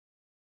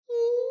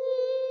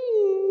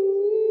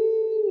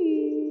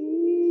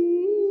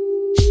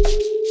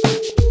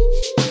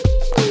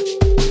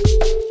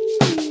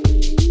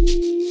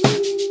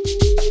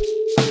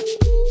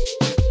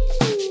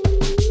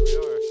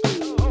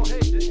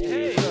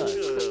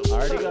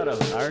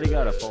already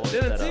got a phone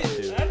set up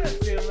too. I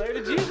didn't see him there.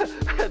 Did you?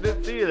 I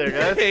didn't see you there,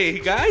 guys. Hey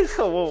guys.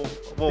 Whoa.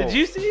 Did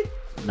you see?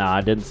 Nah,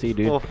 I didn't see,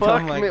 dude. Well,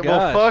 fuck my me. gosh.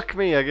 Well, fuck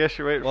me. I guess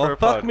you're waiting for Well, a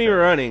fuck me podcast.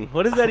 running.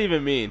 What does that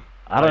even mean?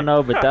 I don't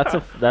know, but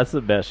that's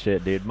the best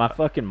shit, dude. My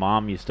fucking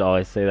mom used to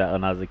always say that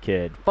when I was a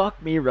kid.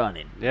 Fuck me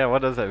running. Yeah,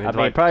 what does that mean? I mean,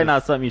 Like, probably just-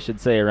 not something you should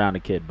say around a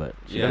kid, but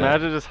Yeah.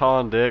 Imagine just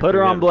hauling dick. put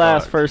her and on getting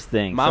blast fucked. first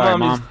thing. My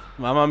Sorry,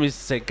 mom used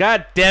to say,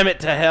 "God damn it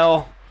to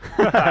hell."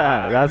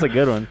 That's a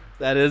good one.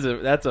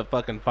 That's a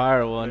fucking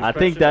fire one. I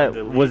think that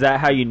was that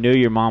how you knew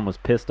your mom was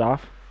pissed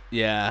off.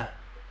 Yeah.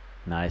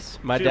 Nice.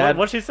 My dad.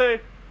 What'd she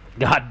say?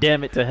 God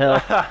damn it to hell.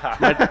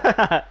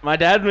 My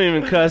dad wouldn't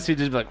even cuss. He'd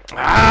just be like,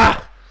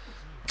 ah,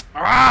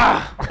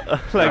 ah,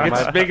 like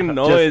it's making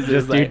noises.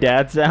 just do like,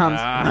 dad sounds.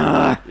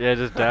 ah. Yeah,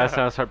 just dad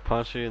sound start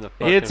punching you in the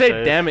fucking He'd say,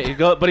 face. "Damn it,"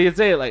 but he'd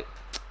say it like,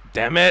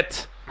 "Damn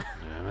it,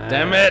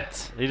 damn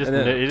it." He just And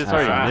then- knew, he just That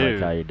already sounds knew.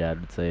 like how your dad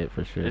would say it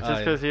for sure. It's Oh, just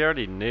yeah. because he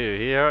already knew.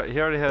 He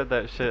already had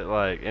that shit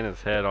like in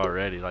his head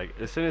already. Like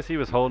as soon as he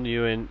was holding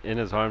you in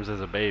his arms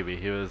as a baby,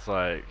 he was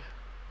like,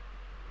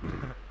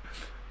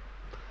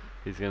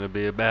 he's gonna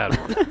be a bad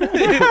one.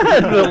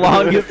 The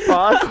longest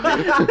pause.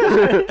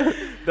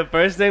 The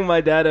first thing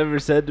my dad ever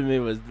said to me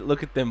was,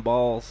 "Look at them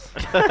balls."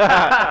 Look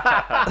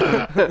at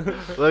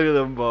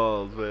them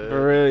balls, man.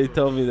 For real, he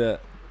told me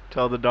that.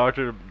 Tell the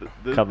doctor.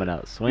 Coming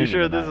out You swinging.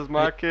 sure this tonight. is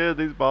my kid?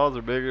 These balls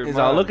are bigger. He's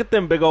than all, mine. "Look at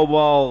them big old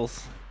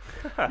balls."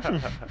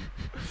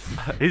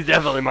 He's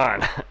definitely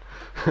mine.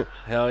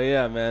 Hell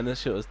yeah, man, this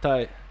shit was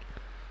tight.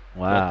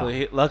 Wow.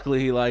 Luckily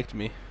he liked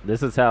me.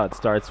 This is how it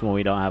starts when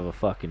we don't have a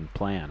fucking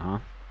plan, huh?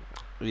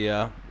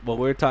 Yeah. Well,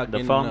 we're talking.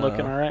 The phone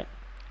looking all right?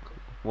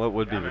 What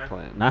would Yeah, be the man.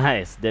 plan?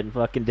 Nice. Didn't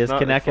fucking not-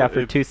 disconnect it's- after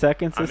it's- 2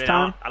 seconds I this mean,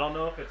 time? I don't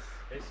know if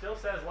it still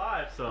says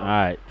live, so. All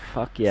right.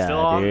 Fuck yeah, still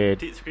on.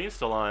 dude. Screen's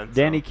still on.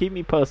 Danny, so. keep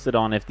me posted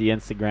on if the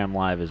Instagram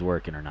live is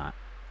working or not.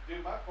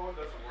 Dude, my phone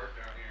doesn't work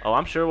down here. Oh,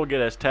 I'm sure we'll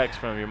get a text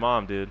from your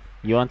mom, dude.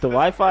 You want the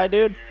Wi-Fi,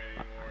 dude? Here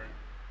anymore.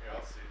 Yeah,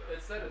 I'll see that.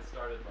 It said it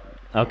started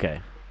by.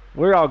 Okay.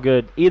 We're all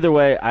good. Either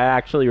way, I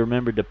actually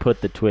remembered to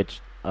put the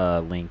Twitch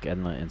link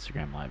and the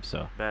Instagram live,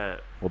 so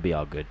Bet. we'll be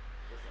all good.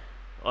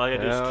 All you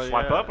gotta do Hell is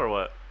swipe yeah. up or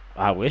what?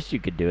 I wish you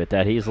could do it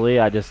that easily.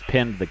 I just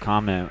pinned the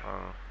comment.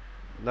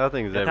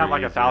 Nothing's You ever have like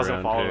easy 1,000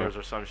 around followers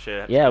here. or some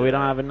shit. Yeah, we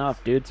don't have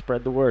enough, dude.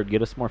 Spread the word.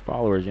 Get us more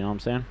followers, you know what I'm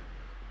saying?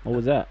 What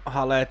was that?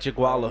 Holla at No,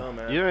 Chiguala.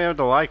 man. You don't even have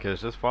to like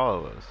us. Just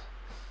follow us.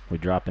 We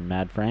dropping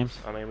mad frames?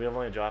 I mean, we've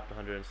only dropped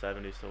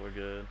 170, so we're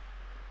good.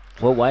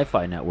 What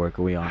Wi-Fi network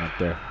are we on up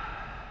there?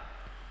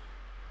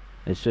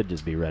 It should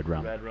just be Red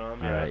Rum. Red Rum.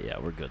 All Yeah. right, yeah,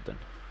 we're good then.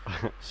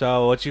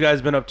 So, what you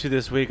guys been up to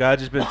this week? I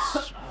just been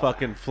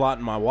fucking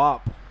flaunting my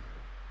WAP.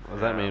 What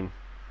does that mean?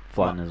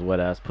 Flaunting his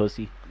wet ass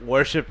pussy.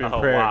 Worship and Oh,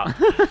 prayer.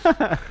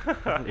 wow.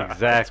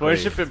 Exactly. It's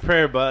worship and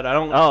prayer, bud. I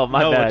don't Oh,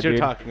 my know bad, what you're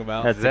dude. talking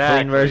about. That's the Exactly.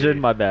 clean version.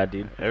 My bad,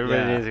 dude. Everybody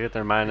Yeah. needs to get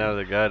their mind out of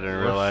the gutter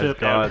and realize Worship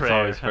and God's prayer.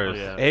 always Hell first.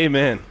 yeah.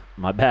 Amen.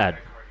 My bad.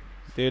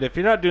 Dude, if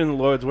you're not doing the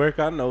Lord's work,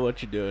 I don't know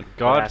what you're doing.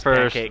 God Ass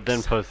first, pancakes.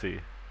 then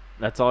pussy.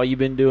 That's all you've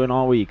been doing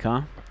all week,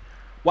 huh?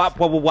 Wop,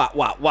 wop, wop,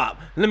 wop, wop.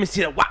 Let me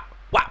see that wop,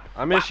 wop.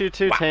 I miss you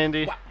too, wop,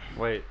 Tandy. wop.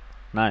 Wait.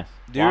 Nice.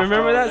 Do you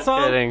remember that Just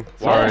song? kidding.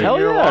 Yeah, Sorry. hell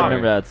You're yeah, I wrong.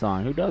 remember that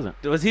song. Who doesn't?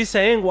 Was he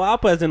saying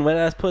wop as in wet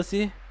ass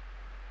pussy?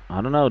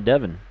 I don't know,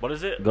 Devin. What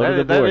is it? Go to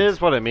the That boards.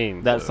 is what it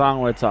means. That though.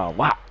 song where it's all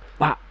wow,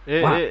 wow.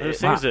 wow. Who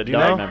sings it? Do you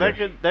Don't know?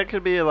 remember. That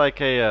could be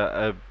like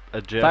a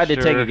gesture. If I had to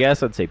take a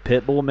guess, I'd say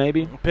Pitbull,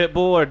 maybe. Pitbull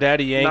or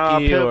Daddy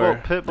Yankee Nah, or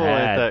Pitbull Nah,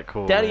 ain't that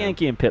cool. Daddy man.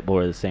 Yankee and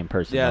Pitbull are the same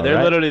person. yeah, though, they're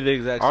right? literally the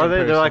exact same Are they?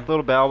 person. They're like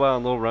Little Bow Wow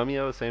and Little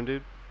Romeo, the same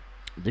dude.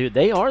 Dude,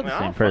 they are the Man, I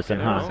same don't person,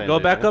 fucking huh? know. Same Go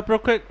dude, back yeah. up real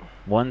quick.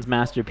 One's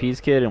Master P's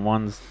kid and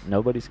one's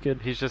nobody's kid.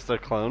 He's just a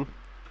clone.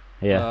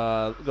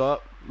 Yeah. Go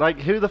up.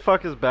 Like, who the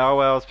fuck is Bow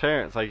Wow's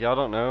parents? Like, y'all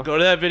don't know. Go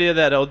to that video of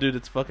that old dude.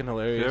 It's fucking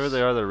hilarious. Whoever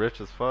they are, they're rich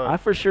as fuck. I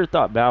for sure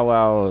thought Bow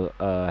Wow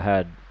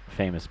had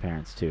famous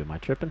parents too. Am I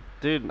tripping?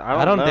 Dude,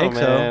 I I don't don't know, think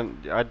so. man.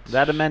 Is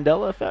that a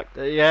Mandela effect?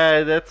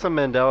 Yeah, that's a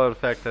Mandela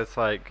effect that's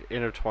like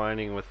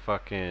intertwining with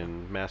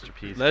fucking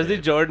Masterpiece. Leslie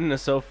kid. Jordan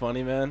is so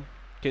funny, man.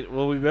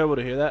 Will we be able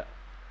to hear that?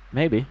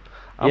 Maybe.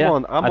 I'm Yeah,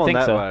 on I I'm on think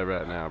that so. vibe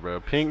right now, bro.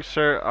 Pink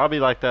shirt. I'll be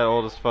like that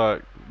old as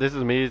fuck. This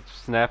is me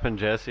snapping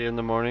Jesse in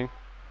the morning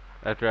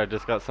after I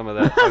just got some of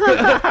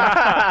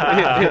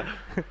that.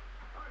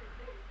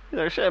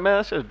 You're like, shit, man,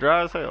 that shit's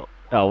dry as hell.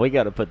 Oh, we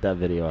got to put that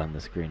video on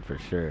the screen for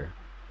sure.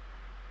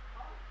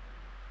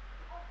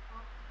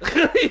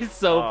 He's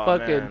so Oh,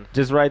 fucking man.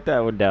 Just write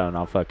that one down.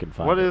 I'll fucking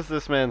find What it. is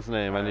this man's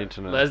name? I need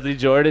to know. Leslie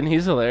Jordan.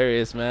 He's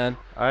hilarious, man.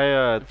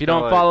 If you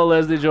don't follow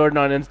Leslie Jordan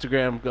on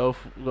Instagram,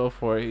 go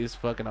for it. He's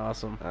fucking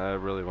awesome. I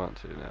really want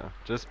to now.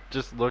 Just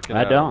looking.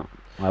 I at don't. him.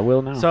 I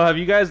will now. So have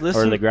you guys or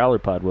listened? the Growler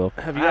Pod will.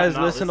 Have you I have guys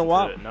not listened to listened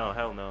WAP? it. No,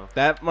 hell no.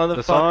 That song?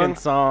 motherfucking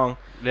song.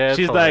 Yeah, it's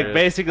She's like hilarious.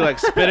 basically like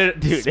spit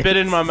Dude,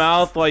 in my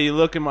mouth while you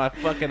look in my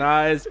fucking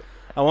eyes.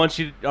 I want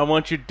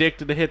your dick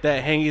to hit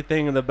that hangy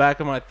thing in the back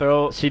of my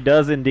throat. She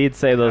does indeed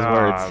say those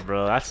words.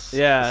 Bro, that's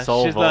Yeah,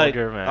 so she's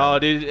vulgar, like, man. oh,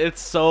 dude,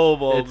 it's so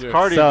vulgar. It's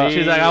Cardi So- B.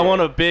 She's like, I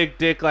want a big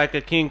dick like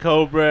a king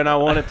cobra, and I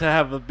want it to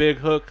have a big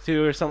hook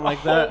too, or something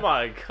like that. Oh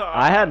my god.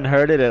 I hadn't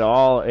heard it at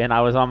all, and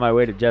I was on my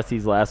way to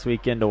Jesse's last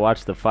weekend to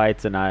watch the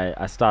fights, and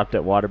I stopped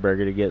at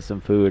Whataburger to get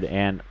some food,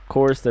 and of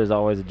course there's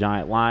always a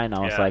giant line. I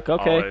was Yeah, like,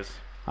 okay, always.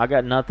 I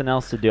got nothing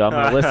else to do. I'm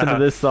going to listen to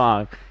this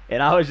song.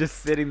 And I was just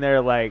sitting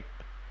there like,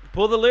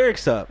 Pull the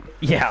lyrics up.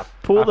 yeah,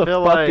 pull I the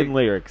feel fucking like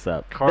lyrics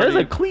up. Cardi- There's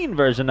a clean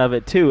version of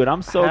it too, and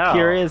I'm so How?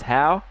 curious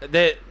how.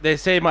 They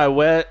say my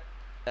wet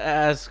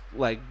ass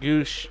like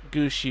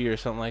gushy or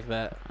something like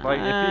that. Like,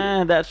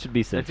 if That should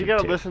be If censored you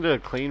gotta too. listen to a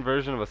clean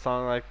version of a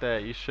song like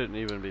that, you shouldn't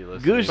even be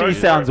listening. Gucci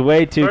First sounds word-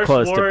 way too first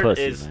close to word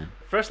pussy, is, man.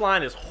 First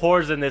line is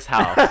whores in this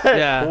house.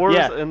 Yeah. Whores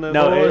Yeah, in the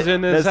no, Hoes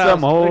in this there's house.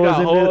 some hoes We got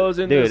in hoes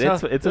this. in Dude, this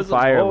house. it's a There's some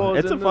fire. hoes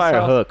It's a in this fire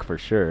house. hook for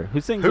sure.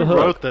 Who sings Who the hook?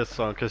 wrote this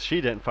song? Because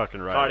she didn't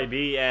fucking write Cardi it.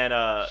 B and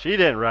She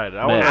didn't write it.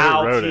 I Meg. wonder who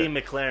Al wrote T. it.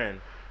 McLaren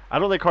I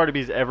don't think Cardi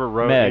B's ever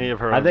wrote Meg. any of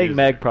her I own think music.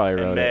 Meg probably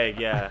and wrote it. Meg,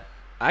 yeah.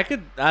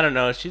 I don't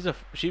know.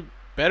 She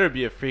better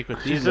be a freak with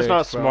these She's just not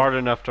lyrics, bro. smart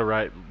enough to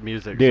write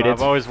music. Dude, so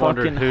it's I've always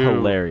wondered fucking who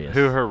hilarious.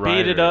 who her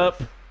writer Beat it is.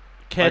 up,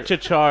 catch a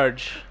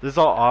charge. This is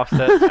all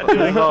Offset. I do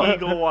this, is all, the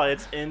eagle while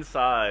it's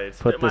inside.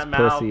 Put Spit my this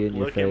mouth, pussy in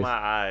your look in face. my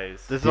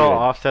eyes. this is all Dude.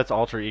 Offset's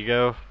alter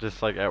ego,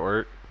 just like at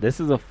work. This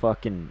is a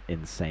fucking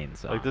insane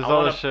song. Like this I all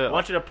wanna- this shit.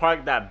 want you to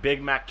park that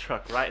Big Mac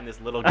truck right in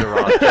this little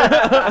garage.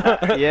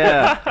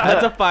 yeah.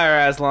 That's a fire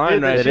ass line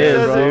Dude, right it she is,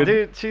 says there, it, bro.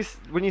 dude. She's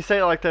when you say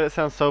it like that, it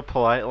sounds so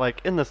polite.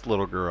 Like in this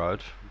little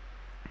garage.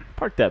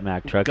 Park that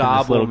Mack truck in this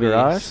Gobble little me,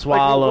 garage.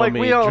 swallow like me,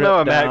 we all drip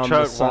know a down Mack the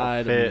truck side won't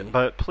of fit, me.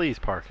 but please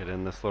park it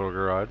in this little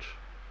garage.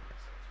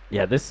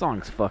 Yeah, this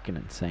song's fucking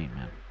insane,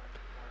 man.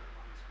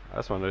 I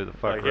just want to know who the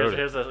fuck Like, wrote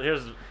here's it.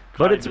 here's But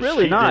Cardi it's B.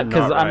 really She not, did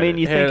because not I write mean,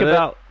 it. you Hear think that?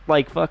 about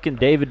like fucking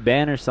David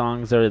Banner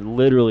songs are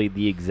literally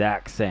the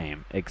exact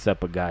same,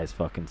 except a guy's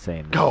fucking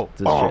saying this.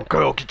 this shit.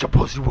 girl, get your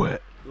pussy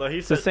wet. Look, he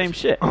It's the said, same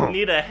shit. "You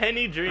need a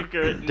Henny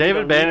drinker. need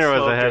David a weed Banner was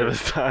smoker, ahead of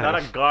his time. Not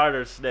a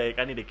garter snake.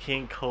 I need a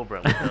king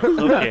cobra with a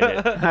hook in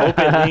it.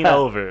 Open, lean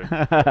over.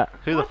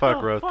 Who the What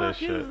fuck wrote this fuck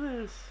shit? is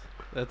this?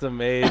 That's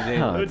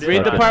amazing. Oh, it's Read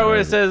the fucking part where it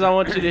amazing. says, "I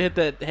want you to hit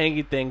that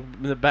hangy thing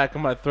in the back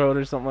of my throat"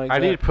 or something like I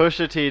that. need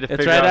Pusha T to It's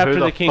figure right out after who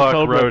the King fuck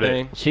Cobra wrote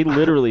thing. it. She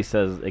literally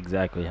says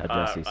exactly how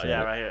Jesse said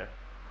Yeah, it. right here.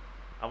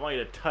 I want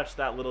you to touch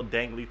that little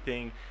dangly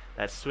thing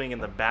that's swinging in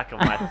the back of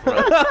my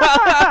throat.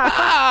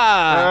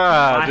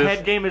 Ah, My just-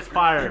 head game is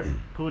fire.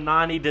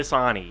 Punani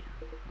Dasani.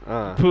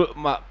 Put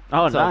my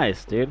Oh, What's up?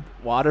 nice, dude.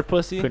 water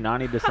pussy.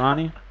 Punani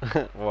Dasani.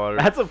 water.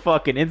 That's a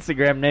fucking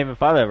Instagram name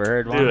if I've ever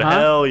heard one. Dude, huh?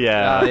 hell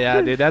yeah. Oh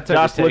yeah, dude. That's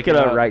Josh, look it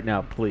up right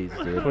now, please,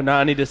 dude.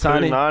 Punani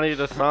Dasani. Punani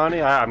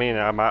Dasani. I mean,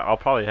 I'll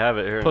probably have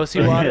it here.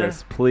 Pussy water.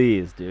 Yes,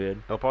 please,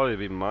 dude. It'll probably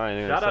be mine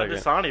in Shout a out to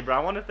second. Dasani, bro. I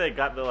wonder if they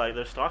got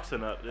their stocks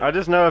in up. Dude. I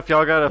just know if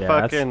y'all got a Yeah,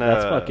 fucking.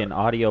 that's uh, fucking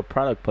audio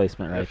product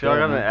placement right If y'all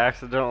there. got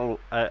man.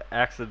 an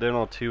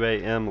accidental 2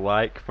 a.m.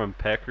 like from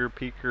Pecker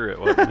Peeker, it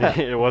wasn't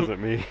me. It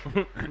wasn't me.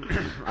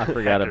 I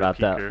forgot Hacker about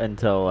that peeker.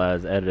 until I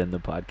was editing the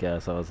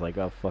podcast. I was like,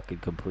 I fucking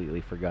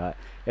completely forgot.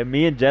 And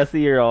me and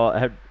Jesse are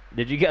all.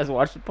 Did you guys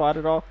watch the pod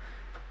at all?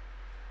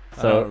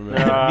 I So don't me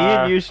remember.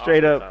 and you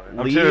straight up I'm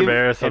too leave,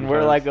 embarrassed and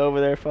we're sometimes. like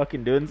over there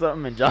fucking doing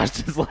something, and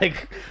Josh is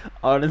like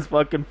on his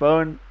fucking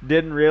phone,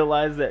 didn't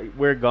realize that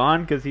we're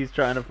gone because he's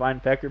trying to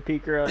find Pecker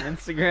Peeker on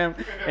Instagram,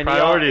 and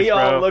Priorities, he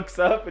all bro. looks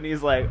up and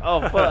he's like, "Oh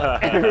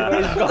fuck,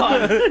 everybody's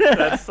gone."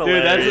 That's Dude,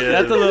 that's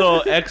hilarious. a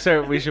little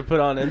excerpt we should put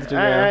on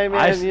Instagram. Hey,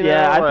 man, you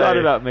know, I thought like,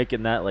 about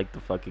making that like the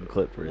fucking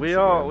clip for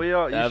Instagram. We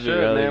all, you That'd be should,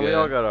 really man. We good.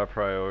 all got our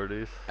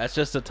priorities. That's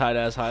just a tight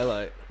ass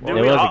highlight. Dude, It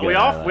we was a all, good we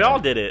all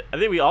highlight. did it. I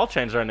think we all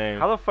changed our name.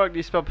 How the fuck do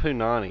you spell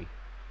Punani?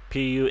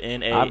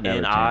 Punani. I've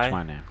never changed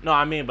my name. No,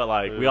 I mean, but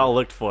like we all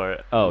looked for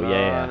it. Oh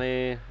yeah.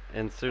 Punani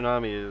and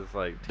tsunami is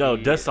like. No,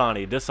 T-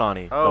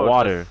 Dasani, Oh, the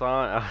water.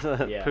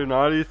 Dasan- Yeah.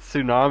 Punani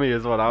tsunami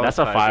is what I was. That's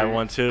a fire typing.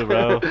 one too,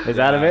 bro. Is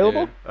that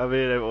available? I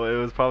mean, it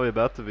was probably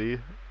about to be.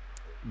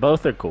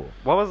 Both are cool.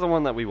 What was the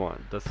one that we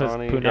want?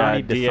 Dasani.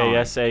 Punani Yeah,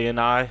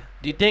 Dasani.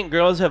 Do you think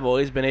girls have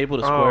always been able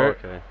to Oh, squirt?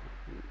 okay.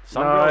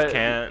 Some No, girls it-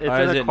 can't. It's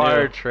Or is an it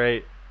acquired new?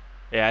 trait.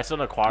 Yeah, it's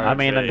an acquired. I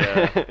mean, trait,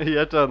 yeah. You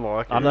have to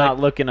unlock it. I'm not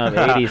looking up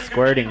 80s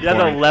squirting. You have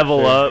to porn.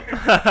 level up.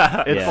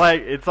 It's Yeah.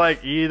 it's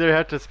like you either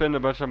have to spend a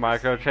bunch of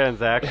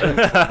microtransactions,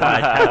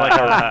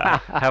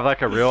 like have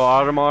like a real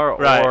Audemars,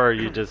 Right. or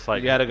you just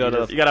like You gotta go to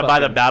just You gotta buy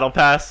the battle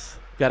pass.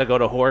 Gotta go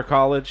to whore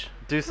college.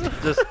 Dasani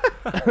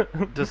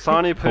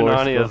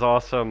Punani school. is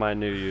also my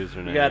new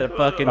username. You gotta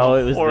fucking. Oh,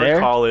 it was or there?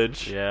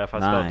 college. Yeah, if I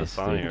Nice,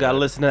 spelled Dasani. dude. You gotta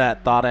listen to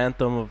that thought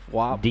anthem of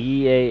WAP.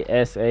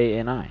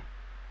 Dasani.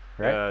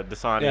 Right?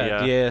 Dasani. Yeah,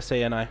 Yeah.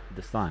 D-A-S-A-N-I.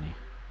 Dasani.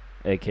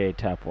 A.K.A.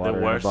 tap water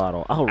in a worst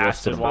bottle. I'll roast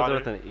acid him. water.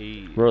 Spelled with an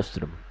E.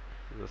 Roasted him.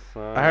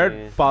 Dasani. I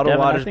heard bottled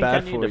Devin, I water's think bad I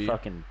need for to you.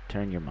 fucking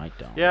turn your mic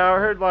down. Yeah, I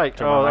heard like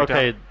Turn my mic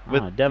okay,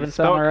 with Devin,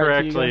 spelled sound alright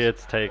to you correctly, guys?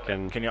 it's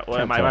taken. Can you?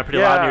 Can't Am I tell. pretty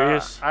loud in your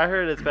ears? I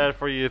heard it's bad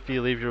for you if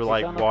you leave your Does it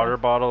like sound water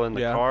okay? bottle in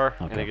the Yeah. car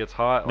and Okay. it gets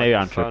hot. Maybe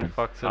like, I'm the sun tripping.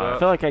 fucks it I I up.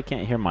 feel like I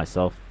can't hear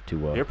myself too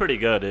well. You're pretty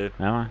good, dude.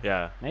 Am I?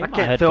 Yeah. Maybe I my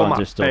can't feel headphones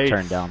my are still face.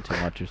 turned down too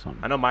much or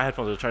something. I know my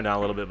headphones are turned down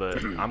a little bit,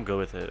 but I'm good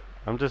with it.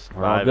 I'm just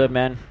We're all vibing. good,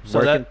 man. So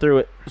Working that- through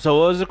it. So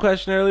what was the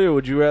question earlier?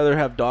 Would you rather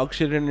have dog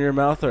shit in your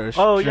mouth or a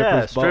Oh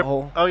yeah, stripper's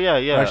butthole? Oh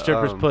yeah. Or a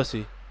stripper's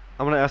pussy?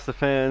 I'm gonna ask the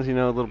fans, a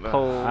little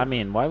poll. I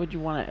mean, why would you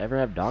want to ever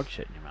have dog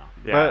shit in your mouth?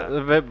 Yeah.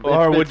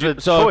 Or it's would you-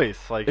 a so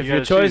choice? Like If you your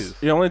gotta choice, choose.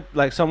 you only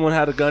like someone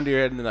had a gun to your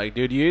head and they're like,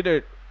 dude, you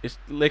either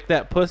lick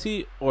that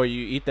pussy or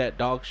you eat that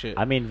dog shit.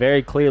 I mean,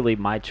 very clearly,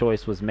 my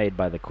choice was made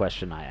by the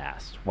question I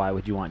asked. Why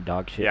would you want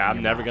dog shit? Yeah, in I'm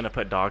your never mouth? gonna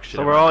put dog shit.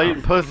 So in we're my all mouth.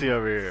 eating pussy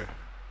over here,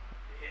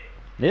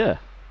 Yeah.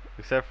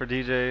 except for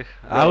DJ.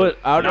 I would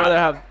rather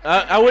have.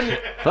 I wouldn't.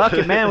 Fuck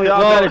it, man. We all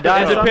Well, gotta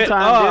die it depend-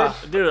 sometime,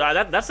 dude. Dude,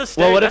 that's a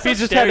Well, what that's if you a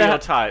just had to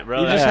have- stereotype, bro.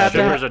 You That just have to.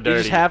 strippers Have, are you dirty.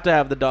 just have to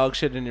have the dog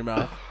shit in your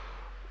mouth.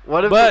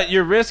 What if? But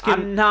you're risking.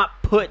 I'm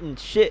not putting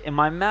shit in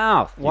my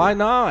mouth. dude. Why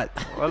not?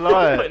 Why I'm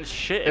not? putting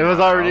shit. It in was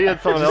my already mouth.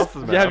 in someone else's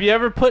mouth. Have you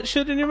ever put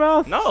shit in your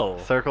mouth? No.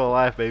 Circle of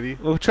life, baby.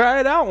 Well, try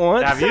it out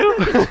once. Have you?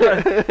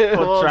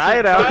 Well, Try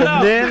it out Try it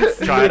out. and then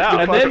see Try it if out. you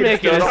And then fucking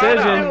make a still wanna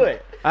decision. do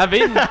it.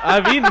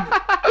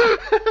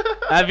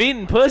 I've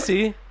eaten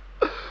pussy.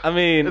 I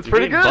mean, It's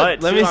pretty eating good.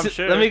 butt, let too, me I'm see,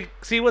 sure. let me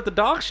see what the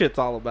dog shit's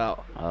all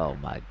about. Oh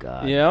my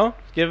god. You know,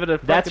 give it a.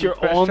 That's fucking your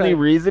fresh only try.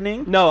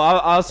 reasoning? No, I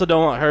also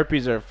don't want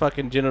herpes or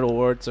fucking genital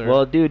warts or.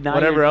 Well, dude, now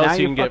whatever you're, else now you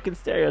you're can get. fucking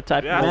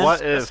stereotyping, Yeah, man.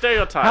 what it's if-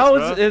 stereotypes, How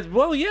bro. is it?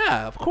 Well,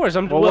 yeah, of course.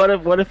 I'm. Well,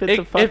 what if it's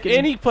a fucking... if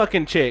any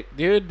fucking chick,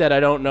 dude, that I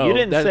don't know, you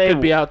didn't that say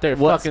could be out there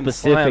what fucking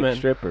specific slamming.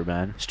 stripper,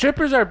 man.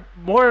 Strippers are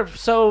more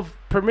so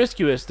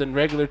promiscuous than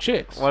regular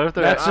chicks. What if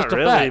they're That's Not just a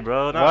really, fact.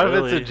 bro. Not What if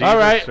really. it's a Jesus All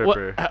right,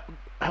 stripper?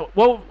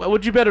 what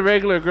would you bet a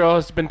regular girl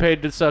has been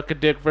paid to suck a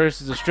dick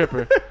versus a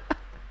stripper?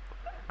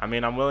 I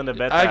mean, I'm willing to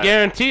bet that. I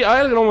guarantee.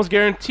 I can almost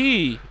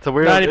guarantee. It's a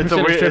weird. 90% It's a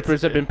of weird.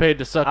 strippers have been paid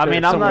to suck. I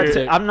mean, I'm not. someone's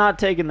dick. I'm not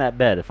taking that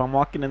bet. If I'm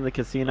walking in the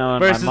casino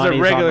and Versus a my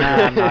money's regular- on that,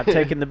 I'm not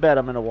taking the bet.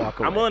 I'm gonna walk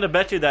away. I'm willing to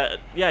bet you that.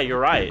 Yeah, you're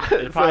right.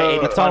 It's probably So-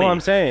 80 That's all I'm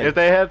saying. If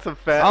they had some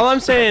fat. All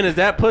I'm saying is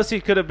that pussy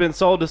could have been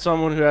sold to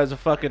someone who has a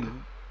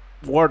fucking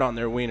wart on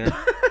their wiener.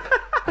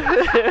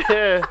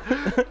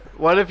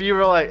 What if you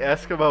were like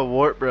Eskimo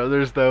Wart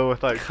Brothers though,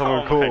 with like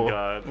someone Oh cool? my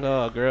god.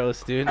 Oh,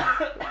 gross, dude.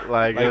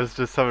 Like it was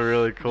just something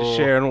really cool.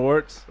 Sharing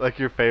warts. Like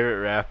your favorite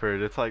rapper.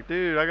 And it's like,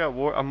 dude,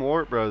 I'm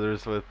Wart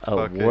Brothers with a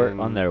fucking wart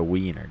on their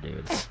wiener,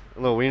 dude.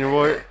 little wiener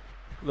wart.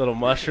 Little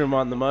mushroom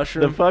on the The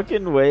mushroom.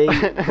 fucking way,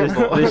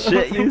 the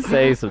shit you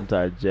say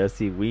sometimes,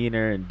 Jesse.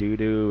 Wiener and doo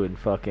doo and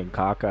fucking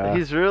caca.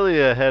 He's really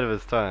ahead of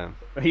his time.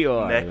 You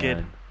are, Naked.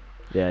 man.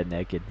 Yeah,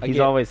 naked. I He's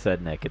get- always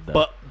said naked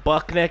though.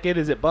 Buck naked?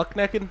 Is it buck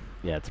naked?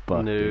 Yeah, it's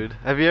buck. Nude. Dude.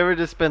 Have you ever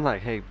just been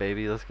like, hey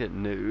baby, let's get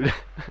nude?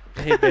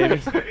 Hey, baby.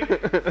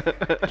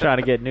 Trying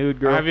to get nude,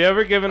 girl. Have you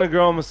ever given a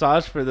girl a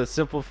massage for the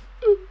simple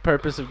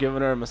purpose of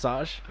giving her a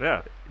massage?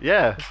 Yeah.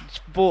 Yeah. It's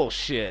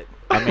bullshit.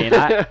 I mean,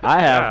 I have,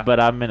 Yeah. but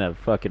I'm in a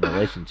fucking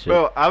relationship.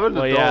 Bro, I'm an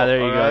Well, adult. yeah, there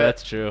you go. alright?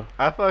 That's true.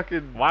 I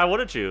fucking. Why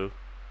wouldn't you?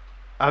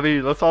 I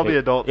mean, let's all be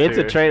adults. It's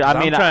here. a trade. I I'm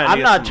mean, trying to I'm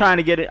get not some- trying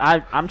to get it.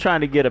 I'm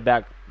trying to get a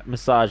back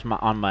massage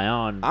on my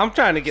own. I'm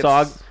trying to get.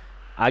 So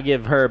I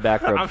give her a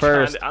back rub I'm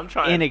first trying- I'm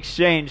trying- in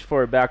exchange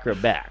for a back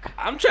rub back.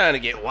 I'm trying to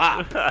get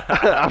whopped.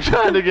 I'm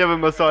trying to give a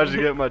massage to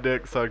get my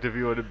dick sucked. If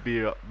you want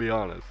to be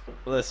honest.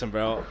 Listen,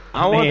 bro.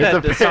 I mean, want it's that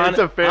a fair- it's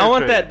a Dasani. fair I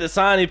want trade. that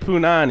Dasani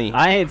Punani.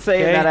 I ain't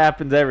saying Okay. that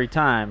happens every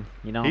time.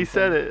 You know. He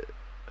said it.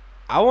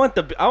 I want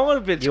a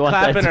bitch You want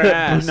clapping that her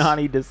ass.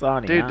 Punani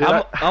Dasani, Dude, huh? did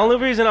I- The only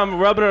reason I'm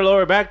rubbing her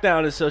lower back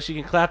down is so she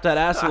can clap that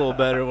ass a little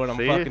better when I'm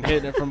See? fucking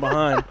hitting it from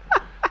behind.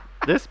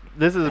 This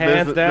is a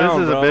Hands business. down,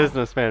 This is bro. a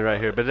businessman right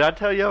here. But did I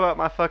tell you about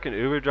my fucking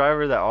Uber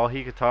driver that all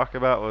he could talk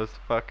about was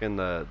fucking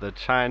the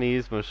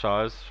Chinese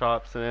massage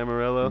shops in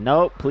Amarillo?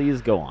 Nope.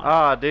 Please go on.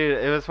 Ah, dude,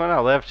 it was when I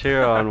left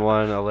here on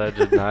one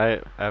alleged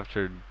night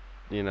after,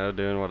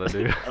 doing what I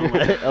do.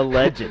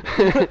 Alleged.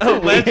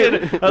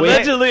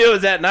 Allegedly, it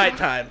was at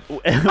nighttime. we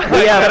I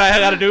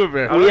have got an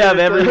Uber. we have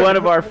every one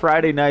of our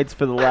Friday nights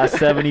for the last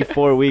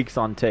 74 weeks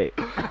on tape.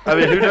 I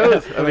mean, who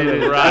knows?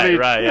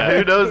 Right, yeah.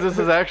 Who knows? This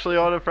is actually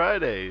on a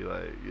Friday,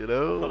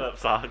 What up,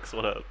 Socks?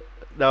 What up?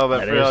 No, but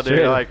That for real, is dude.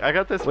 true. Like, I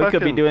got this. We fucking,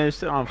 could be doing this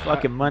shit on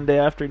fucking Monday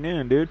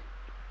afternoon, dude.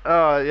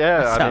 Oh yeah,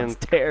 That I sounds mean,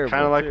 terrible.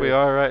 kind of like too. we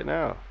are right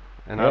now,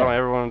 and I Yeah. don't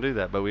ever want to do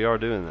that, but we are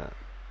doing that.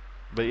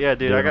 But yeah,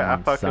 dude, Doing I them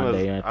on fucking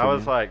Sunday was. I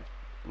was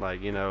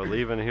afternoon.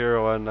 leaving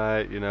here one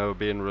night,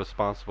 being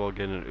responsible,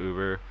 getting an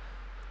Uber.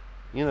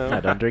 Yeah,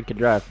 don't drink and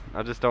drive.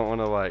 I just don't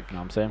want to You know what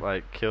I'm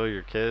saying? kill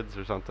your kids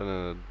or something in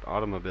an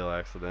automobile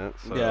accident.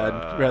 So,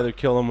 Yeah, I'd rather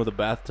kill him with a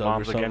bathtub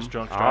Moms or something. against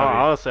drunk I- driving.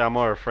 honestly, I'm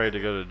more afraid to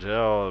go to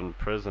jail and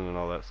prison and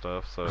all that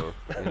stuff. So,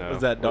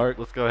 Is that dark?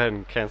 Let's go ahead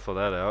and cancel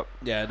that out.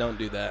 Yeah, don't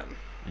do that.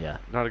 Yeah.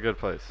 Not a good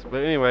place. But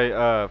anyway,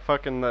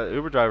 fucking the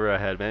Uber driver I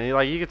had, man.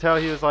 You could tell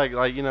he was like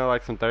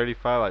some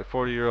 35,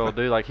 40-year-old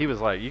dude. Like he was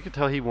like, you could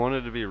tell he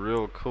wanted to be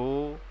real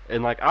cool,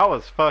 and I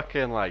was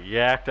fucking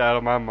yacked out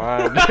of my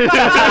mind.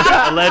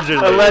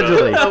 Allegedly.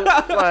 Allegedly.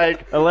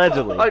 Allegedly.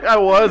 Allegedly. I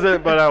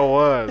wasn't, but I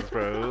was,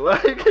 bro.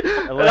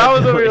 And I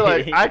was over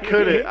here I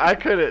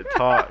couldn't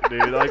talk,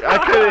 dude. I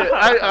couldn't.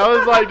 I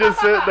was just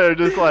sitting there,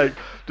 just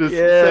Just Yeah.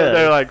 sitting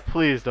there like,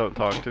 please don't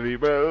talk to me,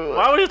 bro.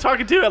 Why were you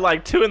talking to at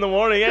like 2 in the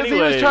morning Because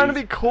anyway? he was trying to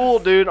be cool,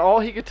 dude. All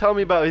he could tell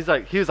me about,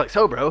 he was like,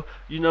 so, bro,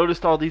 you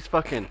noticed all these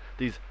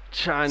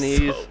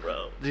Chinese, So,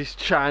 bro. these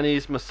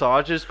Chinese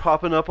massages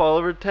popping up all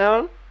over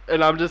town?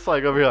 And I'm just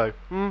like over here like,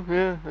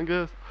 yeah, I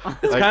guess.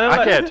 It's Like, kind of I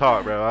like can't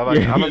talk, bro.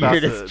 I'm about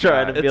You're to just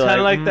trying to die. be it's kind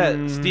of like, like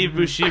that Steve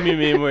Buscemi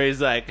meme where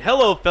he's like,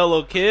 "Hello,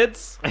 fellow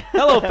kids.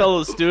 Hello,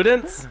 fellow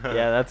students."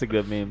 Yeah, that's a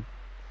good meme.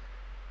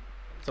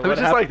 So It was what just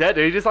happened? like that,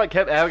 dude. He just like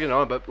kept adding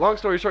on. But long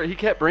story short, he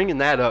kept bringing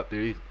that up,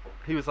 dude.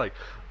 He was like,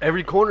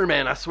 every corner,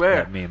 man, I swear,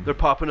 That meme. they're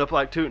popping up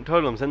like tooting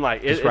totems. And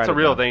like, Just it's write a it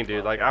real down. thing,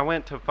 dude. Like, I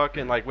went to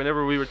fucking, like,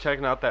 whenever we were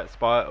checking out that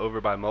spot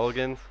over by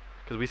Mulligan's,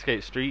 because we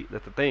skate street,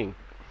 that's the thing.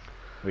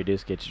 We do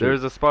skate street.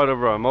 There's a spot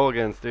over on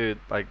Mulligan's, dude.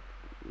 Like,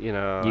 you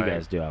know. You like-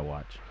 guys do, I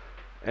watch.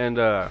 And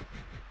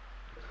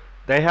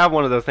they have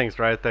one of those things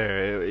right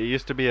there. It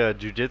used to be a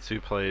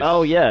jujitsu place.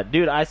 Oh yeah,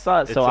 dude, I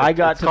saw it. So I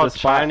got it's to the called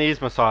spot.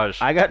 Chinese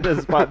massage. I got to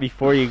the spot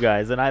before you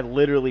guys, and I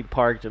literally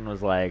parked and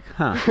was like,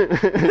 huh.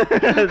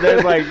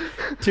 There's like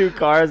 2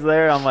 cars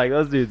there. I'm like,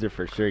 those dudes are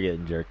for sure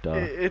getting jerked off.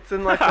 It's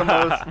in like the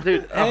most,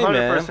 dude, Hey,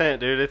 man. 100%,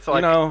 dude. It's like,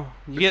 You know,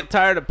 you get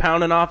tired of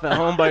pounding off at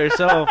home by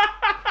yourself.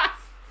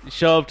 You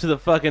show up to the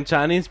fucking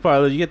Chinese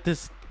parlor, you get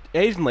this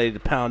Asian lady to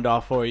pound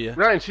off for you.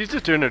 right, and she's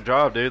just doing her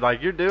job, dude.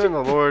 Like, you're doing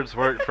the Lord's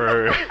work for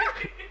her.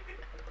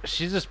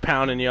 She's just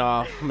pounding you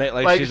off, like,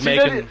 Like, she's she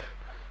making. didn't-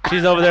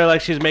 She's over there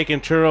like she's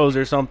making churros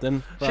or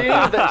something. She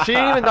ain't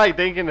even like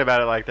thinking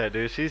about it like that,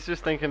 dude. She's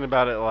just thinking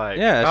about it like,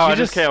 Yeah, oh, she I just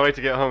just- can't wait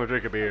to get home and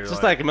drink a beer. It's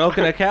just like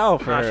milking a cow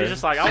for Nah, her. she's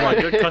just like, I want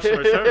good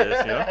customer service,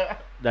 you know?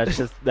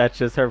 That's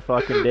just her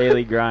fucking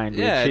daily grind,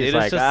 dude. Yeah, She's dude,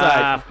 like, it's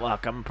just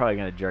fuck, I'm probably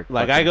gonna jerk.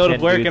 like fucking I go to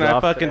 10 work dudes and I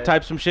off fucking today.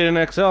 type some shit in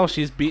Excel.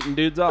 She's beating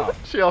dudes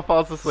off. she all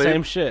falls asleep.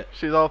 Same shit.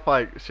 She's all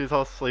like, she's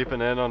all sleeping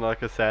in on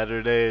like a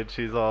Saturday, and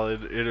she's all in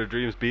her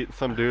dreams beating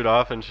some dude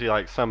off, and she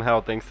like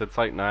somehow thinks it's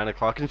like 9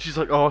 o'clock, and she's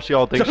like, oh, she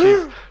all thinks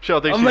she's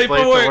I'm late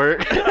late to for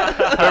work.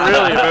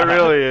 but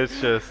really, it's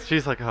just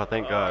she's like, oh,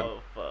 thank God. Oh,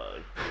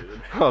 fuck,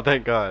 dude. Oh,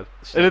 thank God.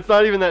 And it's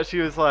not even that she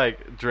was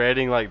like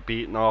dreading like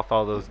beating off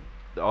all those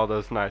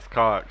nice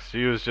cocks.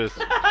 She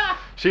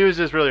was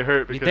just really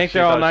hurt because think she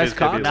they're all thought she nice was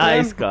gonna be cocks, late.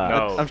 Nice guy.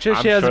 No, I'm sure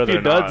she has a few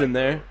they're duds not. in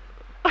there.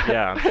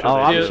 Yeah, I'm sure Oh,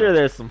 they I'm do. sure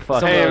there's some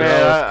fucking. Hey of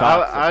man, gross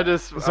cocks. I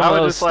just Some I of would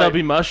those just like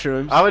stubby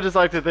mushrooms. I would just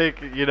like to think,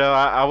 you know,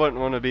 I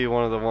wouldn't want to be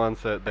one of the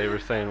ones that they were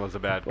saying was a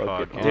bad Fucking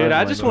cock. you know? Dude,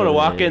 I Oh, just my want to God.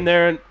 walk in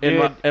there in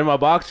Dude. my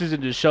boxers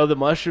and just show the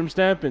mushroom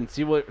stamp and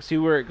see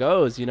where it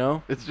goes. You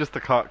know. It's just the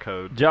cock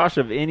code. Josh,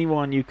 of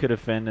anyone you could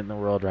offend in the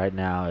world right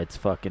now, it's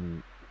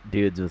fucking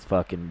dudes with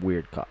fucking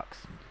weird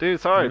cocks. Dude,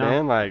 sorry, You know?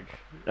 man. Like,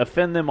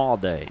 Offend them all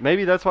day.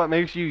 maybe that's what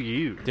makes you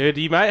you. Dude,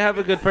 you might have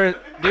a good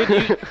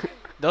dude.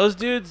 Those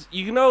dudes,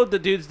 you know, the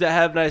dudes that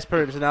have nice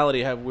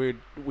personality have weird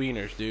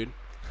wieners, dude.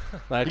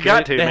 Like You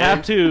got to, they man.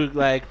 have to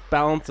like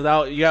balance it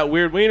out. You got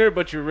weird wiener,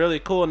 but you're really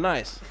cool and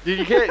nice. Dude,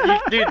 you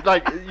can't, dude.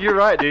 Like, you're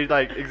right, dude.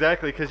 Like,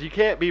 exactly, because you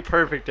can't be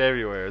perfect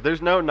everywhere.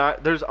 There's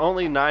there's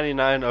only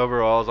 99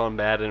 overalls on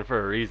Madden for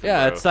a reason.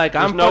 Yeah, bro. it's like,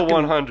 There's I'm no fucking-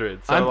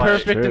 100. So I'm like,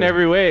 perfect in True.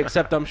 every way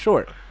except I'm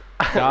short.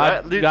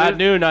 God, Dude, God there's-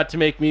 knew not to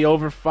make me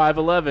over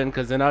 5'11",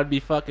 because then I'd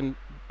be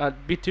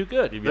too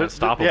good. You'd be There's-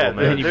 unstoppable, yeah,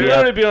 man. you'd You'd be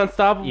literally out- be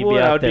unstoppable. You'd be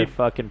and out I'd there be,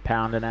 fucking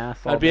pounding ass.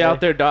 all I'd be day.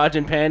 out there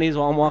dodging panties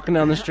while I'm walking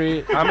down the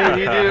street. I mean,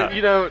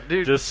 you know,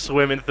 dude. Just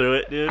swimming through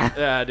it, dude.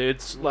 Yeah, dude.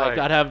 It's like Like-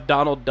 I'd have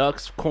Donald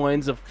Duck's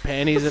coins of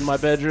panties in my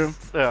bedroom.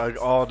 like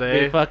all Be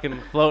day. fucking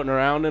floating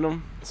around in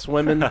them,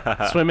 swimming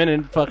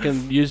in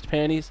fucking used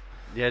panties.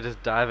 Yeah,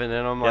 just diving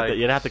in them You'd have, like. to,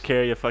 you'd have to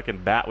carry a fucking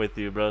bat with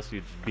you, bro, so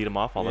you just beat them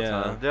off all the Yeah.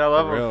 time. Dude, I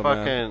love For them real,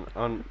 fucking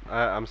on.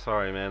 I'm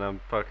sorry, man. I'm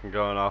fucking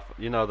going off.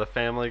 You know the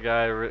Family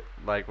Guy,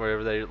 like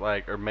wherever they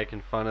like are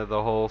making fun of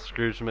the whole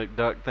Scrooge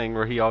McDuck thing,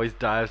 where he always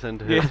dives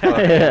into his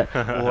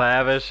fucking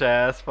lavish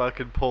ass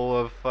fucking pool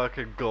of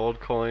fucking gold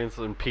coins,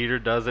 and Peter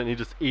does it, and he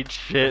just eats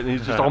shit, and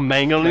he's just all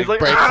mangled, and he's like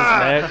breaks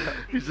 "Ah!" his neck.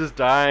 He's just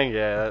dying.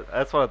 Yeah,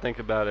 that's what I think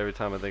about every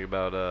time I think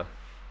about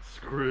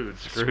Scrooge.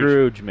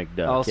 Scrooge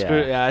McDuck. Oh, yeah.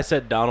 screw. Yeah, I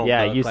said Donald.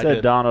 Yeah, Duck, you like said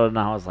a- Donald, and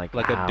I was like,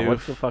 like a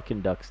what's doof. the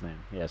fucking duck's name?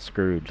 Yeah,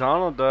 Scrooge.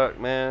 Donald Duck,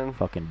 man.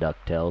 Fucking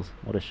DuckTales.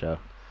 What a show.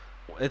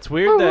 It's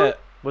weird that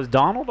Was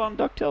Donald on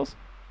DuckTales?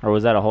 Or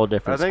was that a whole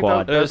different I think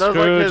squad? It was That was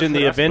like Scrooge his- and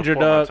the That's Avenger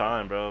before my Duck,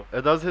 time, bro.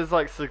 It does his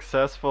like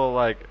successful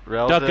like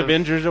relatives. Duck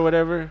Avengers or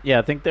whatever. Yeah,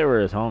 I think they were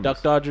his homies.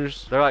 Duck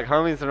Dodgers. They're like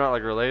homies. They're not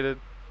like related.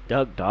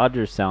 Duck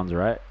Dodgers sounds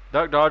right.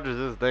 Duck Dodgers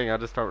is a thing. I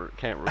just can't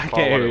recall can't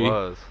what hear it you.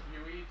 was.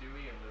 Huey,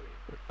 Dewey, and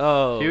Louie.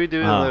 Oh, Huey,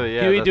 Dewey, Oh. and Louie.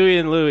 Yeah. Huey, that's- Dewey,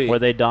 and Louie. Were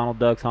they Donald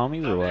Duck's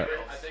homies or what?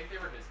 I think they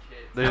were his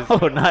kids. there's-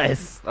 Oh,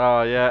 nice.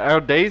 Oh yeah. Oh,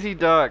 Daisy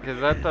Duck. Is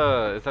that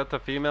the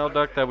female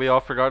duck that we all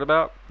forgot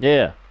about?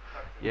 Yeah.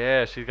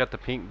 Yeah, she's got the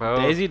pink bow.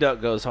 Daisy Duck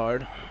goes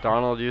hard.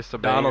 Donald used to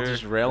bang Donald's her.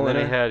 just railing And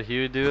then her. he had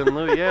Huey, Dewey, and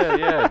Louie. Yeah,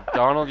 yeah.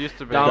 Donald used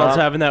to bang Donald's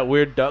her. having that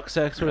weird duck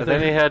sex with And her.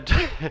 then he had.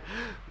 Have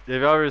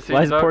you ever seen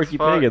Why is Ducks Porky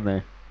fuck? Pig in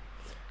there?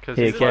 'Cause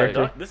He a he's This is, the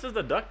character? like, Duck, this is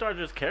the Duck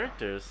Dodgers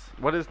characters.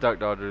 what is Duck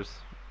Dodgers?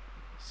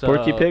 So,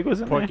 Porky Pig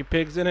was in Porky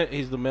Pig's in it.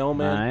 He's the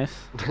mailman. Nice.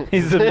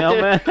 He's the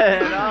mailman.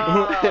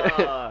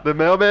 Oh. The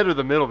mailman or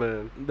the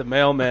middleman? The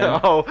mailman.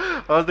 Oh,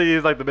 I was thinking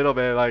he's like the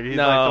middleman. Like he's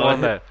like the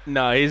one that.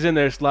 No, he's in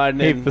there sliding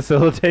He in.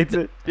 facilitates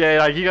it. Yeah,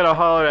 like you gotta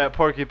holler at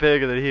Porky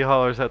Pig, and then he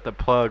hollers at the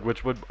plug,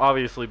 which would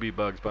obviously be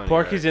Bugs Bunny.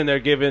 Porky's right? in there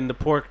giving the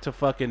pork to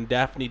fucking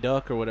Daphne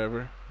Duck or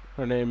whatever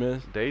her name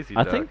is. Daisy.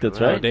 I Duck, think that's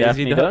isn't it? right. Daisy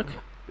Daffy Duck? Duck.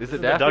 Is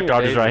it The Daphne Duck or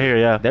Dog is Daisy? right here,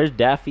 yeah. There's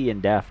Daffy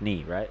and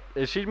Daphne, right?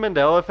 Is she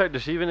Mandela Effect?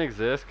 Does she even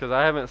exist? Because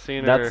I haven't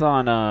seen her. That's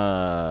on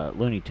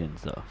Looney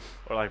Tunes though.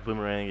 Or like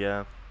Boomerang,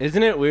 yeah.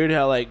 Isn't it weird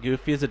how like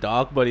Goofy is a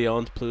dog but he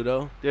owns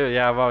Pluto? Dude,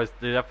 yeah,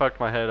 that fucked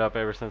my head up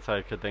ever since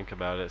I could think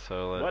about it.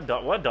 So let's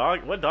What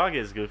dog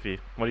is Goofy?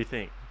 What do you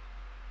think?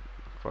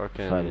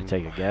 fucking If I had to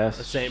take a guess.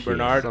 A Saint Shit.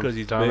 Bernard. some 'cause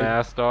he's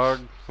dumbass dog,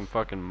 some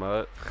fucking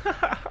mutt.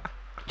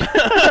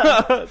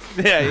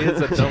 Yeah, he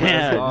is a dumbass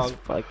Yeah, dog.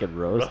 just fucking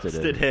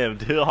roasted him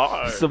too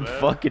hard. Some man.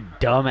 fucking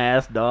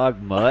dumbass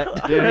dog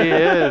mutt. Dude, he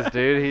is,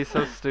 dude. He's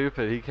so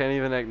stupid. He can't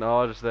even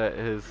acknowledge that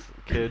his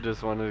kid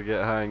just wanted to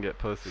get high and get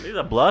pussy. He's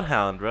a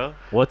bloodhound, bro.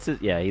 What's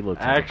his? Yeah, he looks.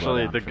 like a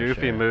Actually, bloodhound the for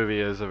Goofy sure. movie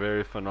is a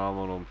very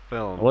phenomenal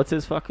film. What's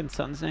his fucking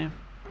son's name?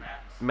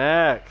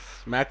 Max?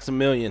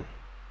 Maximilian.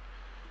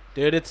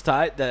 Dude, it's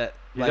tight that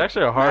He's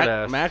actually a hard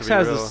ass, Max to be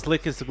has the real.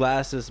 slickest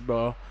glasses,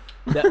 bro.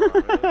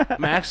 That,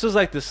 Max was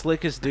like the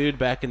slickest dude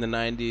back in the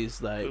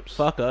 90s. Like, Oops.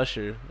 fuck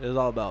Usher. It was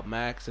all about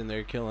Max and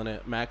they're killing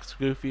it. Max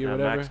Goofy or Yeah,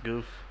 whatever. Max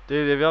Goof.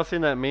 Dude, have y'all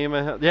seen that meme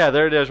of him? Yeah,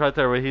 there it is right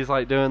there where he's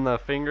like doing the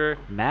finger.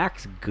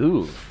 Max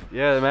Goof.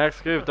 Yeah, Max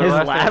Goof. Their His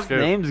last last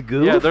Goof. name's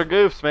Goof. Yeah, they're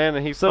goofs, man.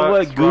 And he So fucks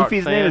what?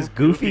 Goofy's name is Roxanne.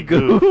 Goofy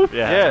Goof.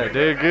 Yeah,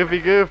 dude, Goofy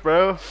Goof,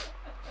 bro.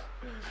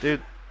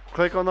 Dude,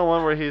 click on the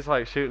one where he's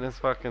like shooting his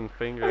fucking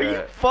finger Are you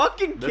at.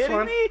 fucking This kidding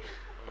one? me?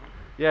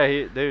 Yeah,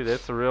 dude,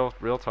 it's a real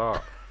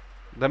talk.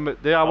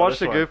 Dude, I watched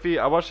this one.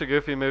 I watched the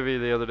Goofy movie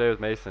the other day with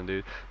Mason,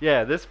 dude.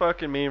 Yeah, this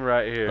fucking meme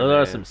right here. Those are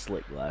man. some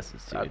slick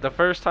glasses, dude. The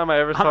first time I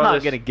ever I'm saw not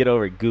this, gonna get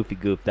over Goofy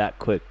Goof that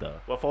quick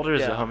though. What folder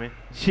is it, Yeah. homie?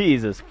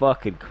 Jesus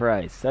fucking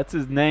Christ, that's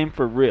his name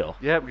for real.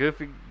 Yep,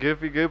 Goofy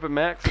Goof and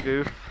Max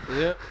Goof.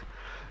 Yep.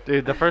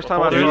 Dude, the first What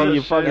time I folder saw is it? this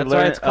You fucking shit, That's why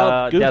learn it's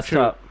called Goof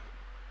desktop.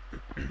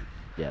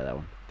 Yeah, that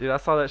one. dude, I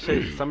saw that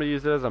shit. Somebody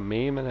used it as a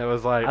meme, and it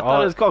was like, I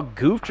thought it was called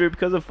Goof Troop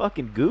because of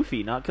fucking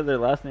Goofy, not because their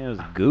last name was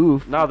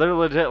Goof. no, they're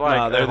legit like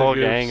Nah, they're a the whole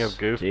Goofs. gang of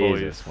Goof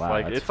Jesus, boys. wow,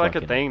 Like that's it's like a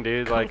fucking thing,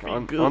 dude. Like Goofy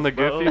on Goof, the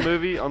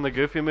bro.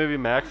 Goofy movie,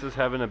 Max is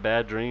having a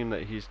bad dream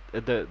that he's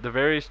at the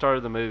very start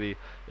of the movie.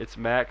 It's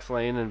Max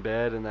laying in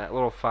bed, and that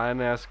little fine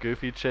ass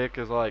Goofy chick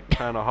is like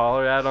trying to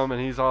holler at him,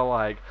 and he's all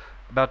like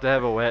about to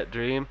have a wet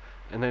dream,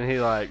 and then he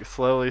like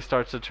slowly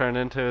starts to turn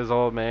into his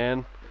old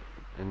man,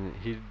 and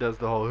he does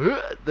the whole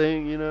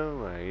thing, you know,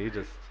 like he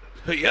just.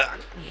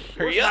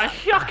 Where's my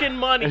fucking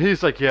money? And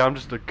he's like, yeah, I'm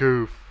just a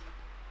goof.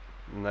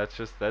 And that's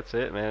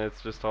it, man.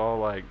 It's just all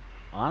like,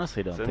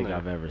 Honestly, don't It's in think there.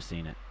 I've ever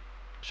seen it.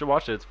 you should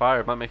watch it. It's fire.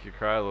 It might make you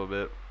cry a little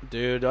bit.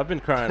 Dude, I've been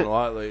crying a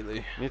lot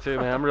lately. Me too,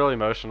 man. I'm really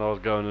emotional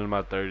going into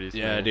my 30s.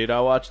 Yeah, man. dude, I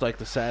watch like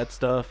the sad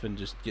stuff and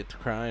just get to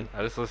crying.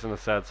 I just listen to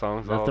sad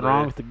songs all Nothing day.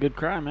 wrong with a good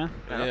cry, man.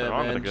 Yeah, nothing Yeah, wrong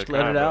with a man, good just let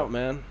cry, it bro. out,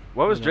 man.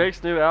 What was You know.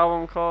 Drake's new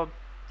album called?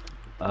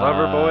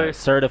 Lover Boy?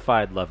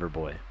 Certified Lover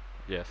Boy.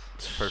 Yes,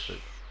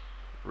 perfect.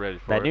 Ready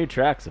for That it. new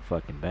track's a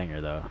fucking banger,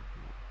 though.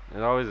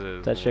 It always is.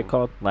 What's that shit man.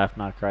 called? Laugh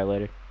Not Cry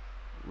Later.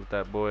 With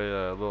that boy,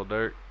 Lil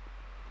Durk.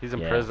 He's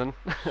in Yeah. prison.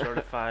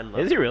 Certified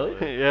Is he really?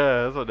 lover boy.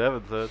 Yeah, that's what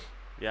Devin said.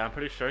 Yeah, I'm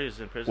pretty sure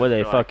he's in prison. Where they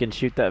for, like- fucking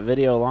shoot that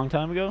video a long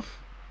time ago?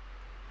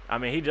 I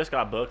mean, he just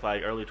got booked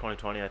like early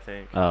 2020, I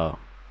think. Oh.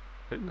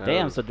 Who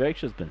Damn, knows? so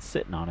Drake's just been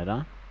sitting on it,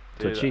 huh?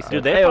 That's what Dude, she said.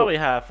 Dude, they Hey, probably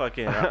have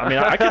fucking. I mean,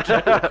 I could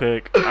check real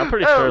quick. I'm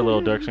pretty sure Lil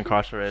Durk's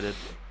incarcerated.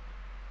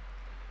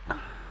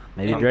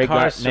 maybe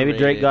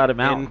Drake got him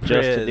out In just to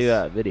prison. do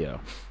that video.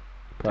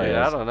 Probably Dude,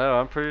 I has. don't know.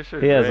 I'm pretty sure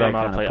He has Drake, I don't know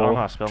how to kinda play. I don't know pull.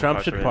 how to spell Trump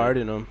should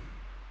incarcerated. pardon him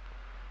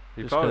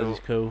he just because probably, he's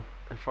cool.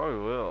 he probably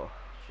will.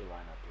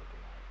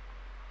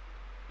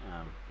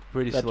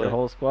 Pretty Got your slick.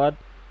 whole squad?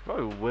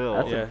 Probably will.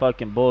 That's Yeah. a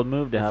fucking bold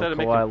move to have Instead of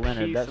Kawhi making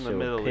Leonard. peace That in the shit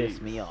would Middle piss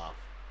East. me off.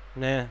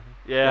 Nah.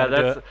 Yeah, Gotta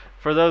do that's it.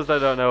 for those that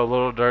don't know.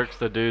 Lil Durk's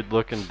the dude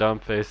looking dumb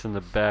face in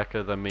the back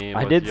of the meme.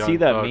 I with did Young see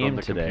that Thug on meme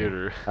the today.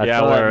 Computer. I Yeah,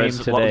 saw that where meme it's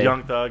today.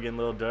 Young Thug and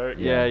Lil Durk.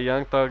 Yeah. Yeah,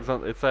 Young Thug's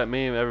on. It's that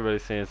meme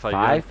everybody's seeing. It's like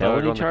 5 Young Thug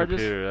felony on the charges?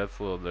 computer. That's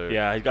Lil Durk.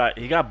 Yeah,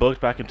 he got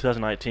booked back in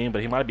 2019,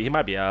 but he might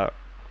be out.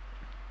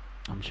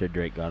 I'm sure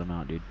Drake got him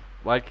out, dude.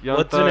 Like Young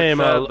What's the Thug name,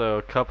 said, though,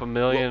 a couple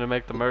million to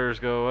make the murders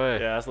go away.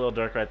 Yeah, that's Lil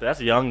Durk right there. That's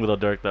a young Lil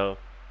Durk though.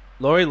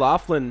 Lori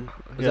Laughlin.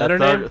 Is Yeah, that her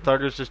name?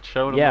 Thugger's just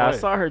showing Yeah, him I away.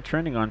 saw her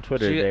trending on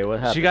Twitter She, today. What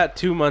happened? she got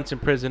 2 months in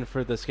prison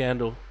for the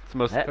scandal, It's the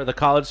most, That- for the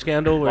college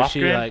scandal where she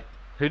Lofgren? like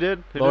who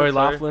did? Who Lori did,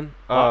 sorry? Laughlin.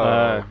 Oh,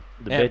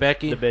 the Aunt bitch,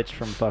 Becky? the bitch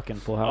from fucking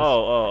Full House.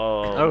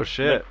 Oh,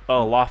 shit.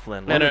 Oh,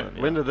 Laughlin. And her- Laughlin,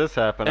 yeah. when did this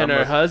happen? And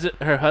I her must-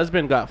 her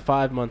husband got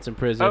 5 months in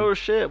prison. Oh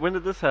shit! When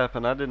did this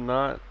happen? I did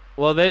not.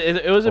 Well,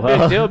 it was a Well,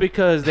 big deal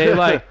because they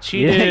like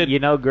you, cheated. you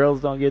know,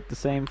 girls don't get the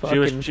same She fucking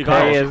was she, pay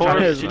got, as course.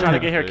 guys. she tried to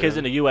get her Yeah. kids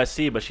into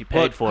USC, but she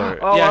paid for it.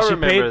 Oh, yeah, I she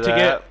remember paid to that.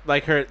 get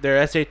like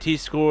their SAT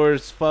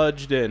scores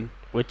fudged and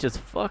which is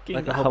fucking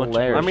Like a whole bunch of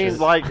hilarious. I mean,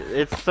 like,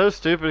 it's so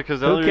stupid because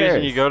the Who only reason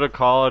cares? you go to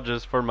college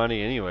is for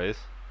money, anyways.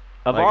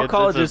 of like, all it's the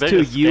colleges too,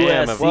 biggest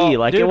scam of- USC. Well,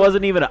 like dude- it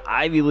wasn't even an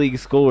Ivy League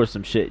school or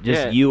some shit.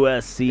 Just Yeah.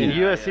 USC. And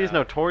USC is Yeah.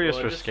 notorious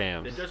Well, for it just-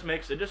 scams. It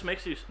just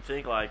makes you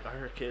think like, are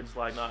her kids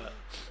like not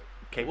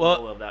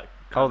capable of that?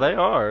 Oh, they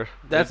are.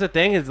 That's the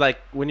thing is like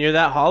when you're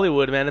that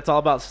Hollywood, man, it's all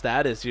about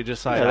status. You're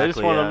just like, Yeah, they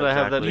just want them to have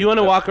that. exactly. you want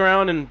to walk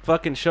around and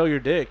fucking show your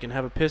dick and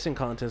have a pissing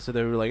contest. So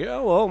they were like,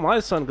 oh well,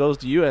 my son goes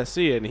to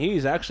USC and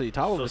he's actually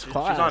top of So his she's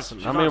class. on-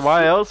 And- I mean,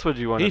 why else would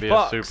you want to He be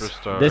fucks. a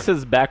superstar? This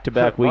is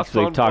back-to-back My weeks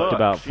we've son talked fucks.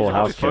 about She's Full on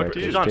House fuck,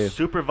 characters She's on too.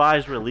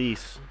 supervised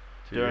release,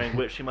 Dude. during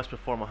which she must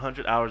perform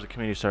 100 hours of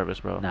community service,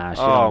 bro. Nah, she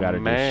Oh don't gotta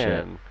do shit.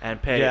 man.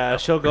 And pay. yeah,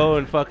 she'll go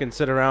and fucking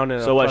sit around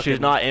in. So a what? fucking, She's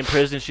not in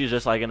prison. She's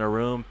just like in a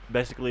room,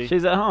 basically.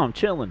 She's at home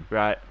chilling.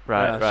 Right.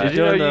 Yeah, Right. she's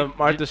You know, doing you- the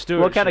Martha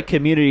Stewart. What kind of shit.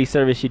 community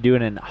service you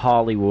doing in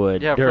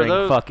Hollywood Yeah, for during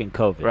those- fucking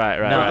COVID? Right,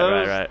 right, None.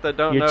 right. For those that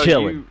don't You're know,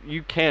 chilling.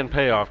 you can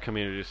pay off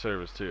community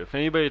service too. If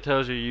anybody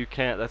tells you you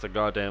can't, that's a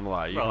goddamn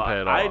lie. You Bro, can pay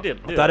it I off.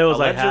 did. Dude, thought it was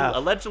like allegedly, half.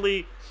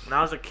 Allegedly, when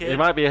I was a kid, It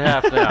might be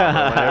half now.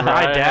 But whenever my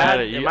I had dad,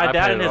 it, and my I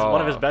dad paid and it his all one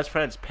of his off. best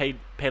friends paid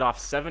off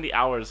 70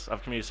 hours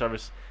of community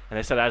service, and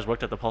they said I just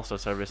worked at the postal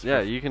service. Yeah,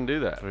 for you can do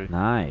that.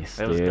 Nice,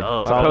 It was dude.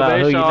 dope. It's My all about who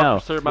you probation know.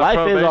 officer- my Life is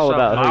probation all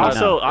about who officer-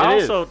 you I know. also, I It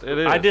is, also, it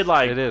is, I did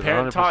like it is,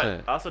 parent taught.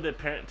 100%. I also did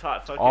parent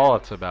taught. Fucking All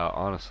it's about,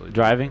 honestly.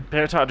 Driving.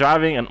 parent taught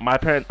driving, and my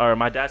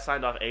dad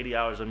signed off 80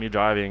 hours of me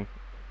driving,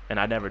 and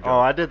I never drove. Oh,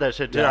 I did that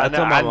shit too. Yeah, I, that's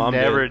what my I mom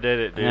never did. did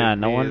it, dude. Yeah,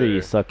 no Me wonder you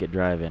either. suck at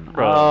driving.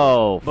 Bro.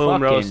 Oh, Boom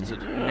fucking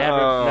roasted. never,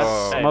 Oh. never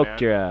hey, smoked man.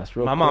 your ass.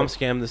 Real My quick. mom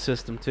scammed the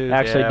system too.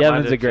 Actually, Yeah,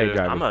 Devin's mine a did great too.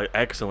 driver. I'm an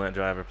excellent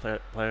driver,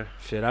 player.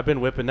 Shit, I've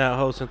been whipping that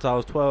hoe since I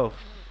was 12.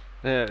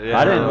 Yeah,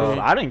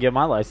 I didn't get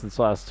my license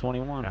till I was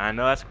 21. I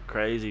know that's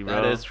crazy, bro.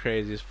 That is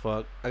crazy as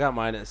fuck. I got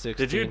mine at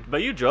 16. Did you?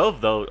 But you drove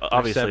though,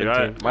 obviously, 17.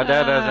 right? My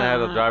dad hasn't had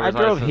a driver's I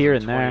drove license here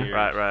in and there. 20 years.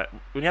 Right, right.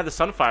 When you had the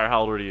Sunfire,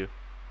 how old were you?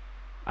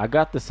 I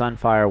got the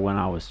Sunfire when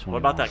I was 21.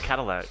 What about that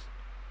Cadillac?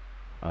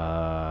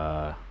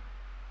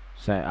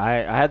 Say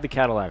I had the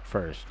Cadillac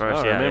first. I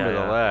don't yeah, remember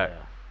yeah, the lack.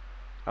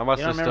 I must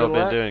You have don't still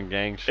remember been the doing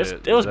gang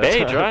shit. It was That's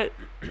beige, right?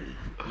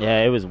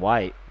 Yeah, it was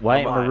white, Oh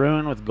my.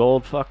 maroon with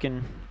gold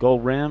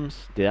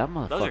rims. Dude, that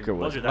motherfucker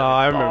was those Oh,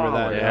 I remember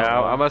that, baller.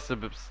 Yeah, I must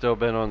have still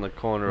been on the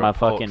corner My of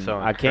Polk fucking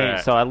selling I came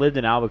crack. so I lived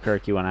in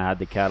Albuquerque when I had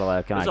the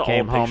Cadillac, and There's I an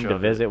came old home picture to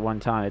of it. visit one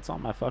time. It's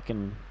on my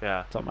fucking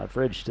Yeah. it's on my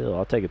fridge still.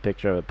 I'll take a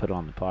picture of it, put it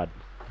on the pod.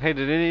 Hey,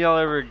 did any of y'all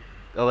ever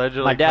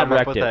allegedly My dad come up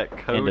wrecked with it. that End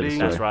of coding?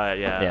 story. That's right.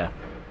 Yeah. Yeah,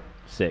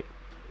 sick.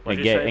 What'd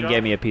And, you say, and John?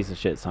 gave me a piece of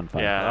shit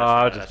Sunfire. Yeah. Oh,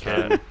 I was That's just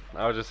right, kidding.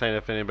 I was just saying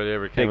if anybody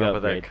ever came Big up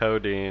with that upgrade.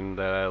 codeine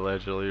that I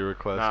allegedly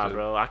requested. Nah,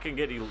 bro. I can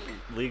get you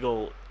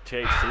legal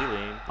THC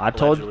lean. I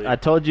told you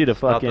to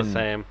It's not the fucking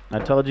same. I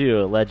told you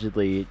to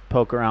allegedly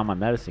poke around my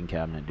medicine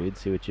cabinet, dude.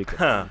 See what you can.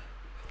 Huh.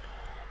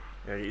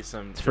 Yeah, get you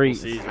some It's free.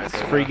 Triple C's right It's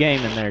there, free bro. game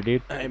in there,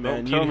 dude. Hey Don't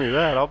man, tell you, me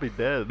that. I'll be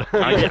dead.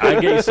 I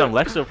get you some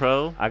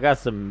Lexapro. I got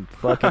some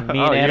fucking mean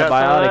Oh, you got some of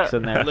antibiotics that?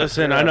 in there.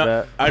 listen, Yeah, I know,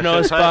 bet. I know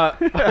a spot.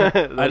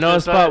 I know a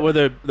That's spot right.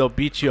 where they'll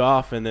beat you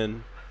off and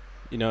then,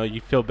 you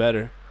feel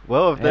better.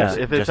 Well, Yeah.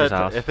 if it's Jesse's that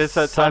house. if it's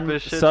that type sun,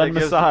 of shit sun that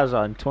gives, massage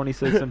on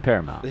 26 and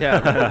Paramount.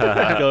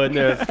 Yeah, go in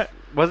there,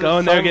 was it go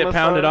in there, sun get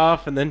pounded massage?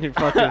 off, and then you're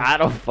fucking, I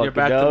don't fucking you're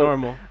back know. to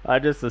normal. I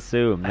just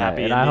assume that,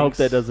 Happy and I hope endings.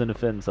 that doesn't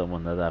offend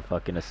someone that I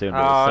fucking assumed it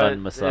Oh, was sun it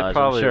massage.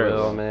 probably I'm sure it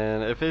will, will.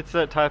 man. If it's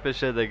that type of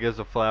shit that gives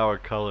a flower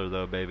color,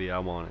 though, baby, I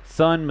want it.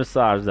 Sun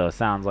massage though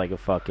sounds like a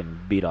fucking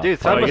beat off. Dude,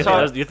 Bro, sun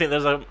massage- you think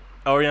there's a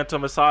Oriental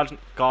massage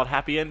called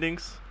Happy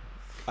Endings?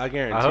 I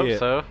guarantee I hope it.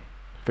 so.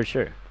 for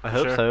sure, I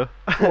hope Sure. so.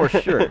 for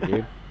sure,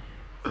 dude.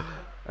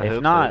 I If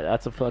hope not, so.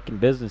 that's a fucking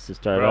business to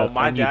start Bro, up.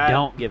 my And dad- you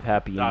don't give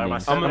happy Nah, my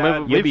endings. son- I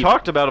mean, You'll we've be-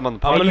 talked about them on the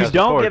podcast. When you don't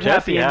before. give Jesse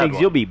happy had endings,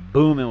 one. you'll be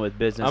booming with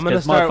business. I'm gonna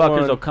Because start motherfuckers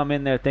one- will come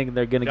in there thinking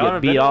they're gonna Y'all get ever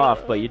beat been to off,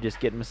 one? but you're just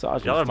getting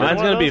massages. Y'all ever been Mine's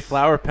one of gonna be those?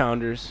 flower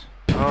pounders.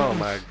 Oh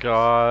my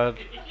god.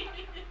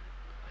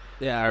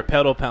 Yeah, or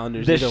pedal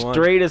pounders. The either one.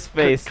 straightest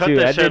face cut too.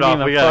 this That shit didn't off.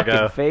 even We gotta fucking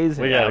go. phase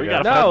We him. gotta we go.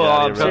 gotta Fuck No, that,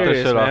 I'm dude. Cut this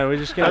serious, shit man. off. We're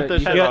just Cut gonna.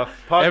 this You shit got,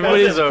 off. Podcast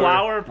everybody's is over.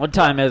 Flower. What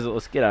time is it?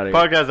 Let's get out of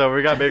here. Podcast over.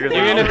 We got bigger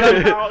You're things.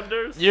 gonna come-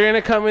 Pounders. you're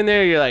gonna come in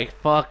there. You're like,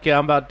 fuck yeah,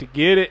 I'm about to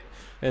get it,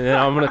 and then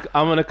I'm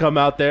gonna come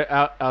out there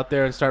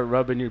and start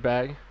rubbing your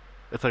bag.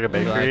 It's like a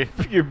bakery.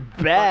 Your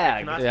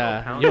bag. Can I smell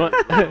Yeah, pounders? you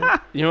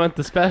want you want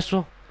the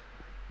special?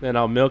 Then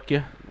I'll milk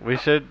you. We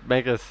should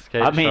make a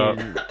skate I shop.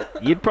 mean,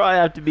 you'd probably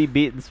have to be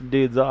beating some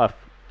dudes off.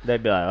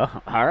 They'd be like,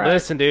 oh, all right.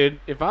 Listen, dude,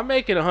 if I'm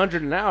making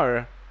 100 an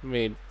hour, I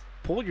mean,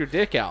 pull your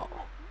dick out,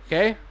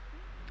 okay?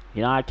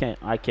 You know, I can't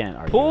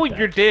argue Pull with that.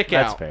 your dick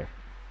That's out, fair.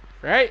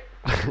 right?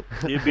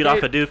 You beat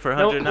off a dude for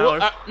 100 an No,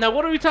 hour? now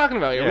what are we talking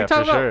about here? Yeah, we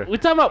talking for about sure. we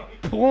talking about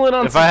pulling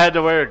on. If some, I had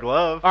to wear a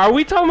glove, are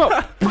we talking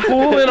about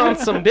pulling on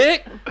some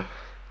dick?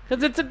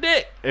 Because it's a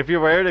dick. if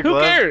you're wearing a Who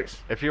glove, cares?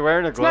 if you're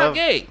wearing a not glove,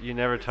 gay. you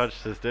never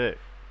touched his dick.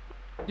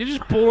 You're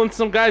just pulling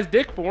some guy's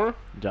dick for him,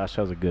 Josh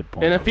has a good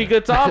point. and if he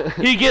gets off,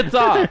 he gets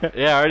off.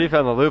 Yeah, I already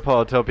found the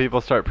loophole until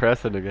people start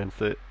pressing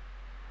against it.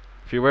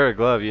 If you wear a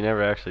glove, you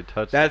never actually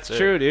touch. That's the dick.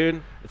 true,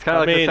 dude. It's kind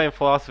of I like mean, the same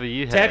philosophy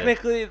you had.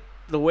 Technically,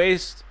 the way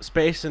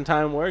space and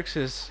time works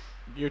is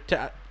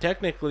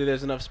technically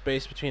there's enough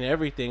space between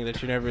everything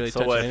that you're never really So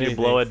touching what, if anything. you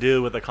blow a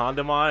dude with a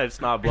condom on,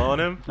 it's not blowing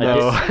him?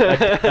 No.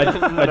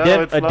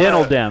 A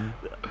dental dam.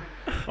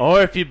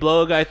 Or if you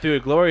blow a guy through a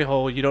glory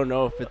hole, you don't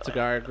know if it's a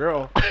guy or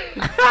girl.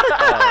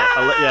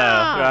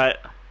 Yeah, right.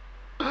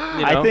 You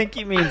I know? think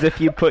he means if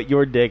you put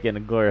your dick in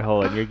a glory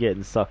hole and you're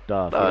getting sucked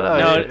off.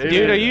 No,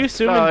 dude, are you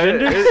assuming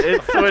genders?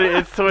 It's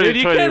 2020, Dude,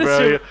 you can't bro.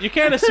 assume you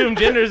can't assume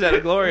genders at a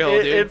glory hole,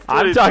 dude. It's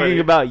I'm 2020. talking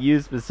about you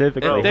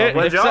specifically. If there-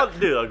 What if y'all so-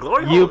 do? A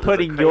glory hole You is a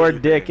putting your crazy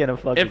dick thing. in a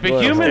fucking If a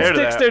glory human hole. Scared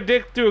of sticks that. their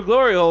dick through a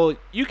glory hole,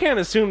 you can't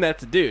assume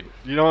that's a dude.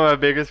 You know what my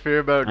biggest fear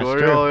about a That's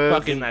glory true. hole is?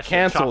 Fucking Getting that shit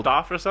canceled. chopped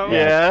off or something?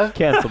 Yeah.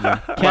 Cancel me.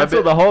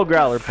 Cancel the whole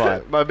growler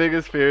pod. My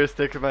biggest fear is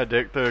sticking my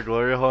dick through a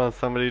glory hole and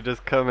somebody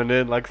just coming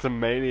in like some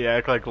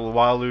maniac, like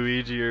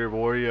Waluigi or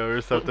Wario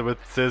or something with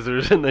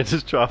scissors, and they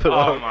just drop it Oh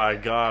off. my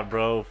god,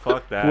 bro.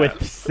 Fuck that.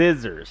 With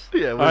scissors.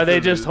 Yeah, with Or they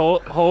scissors. just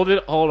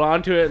hold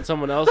on to it, and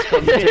someone else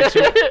comes and takes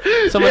your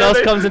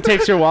comes and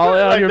takes your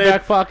wallet out like of your they,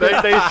 back pocket.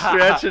 They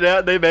stretch it out.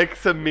 And they make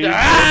some mean.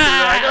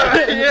 Ah!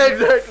 Yeah,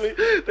 exactly.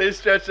 They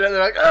stretch it out. And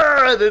they're like,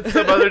 ah! And then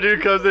some other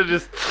dude comes in and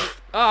just.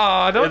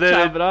 Oh, don't And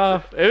then chop it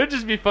off. It would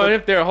just be fun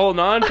if they're holding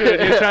on to it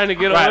and you're trying to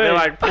get Right, away. they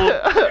like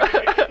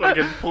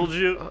fucking pulled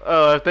you.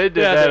 Oh, if they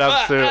did Yeah, that, they-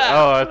 I'm suing.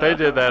 Oh, if they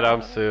did that,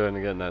 I'm suing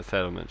and getting that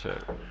settlement check.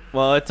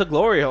 Well, it's a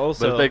glory hole,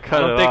 so if they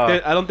cut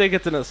it I don't think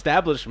it's an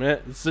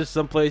establishment. It's just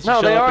some place you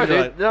No, show they up are. and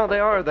you're like, No, they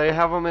are. They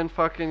have them in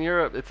fucking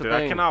Europe. It's a Dude,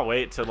 thing. I cannot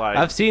wait to like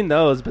I've seen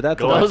those, but that's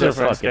a go lot to Those are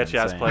some different. fucking sketchy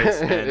ass insane.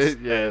 place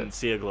Yeah. and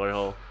see a glory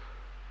hole.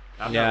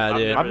 Yeah,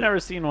 dude. I've never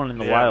seen one in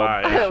the Yeah, wild.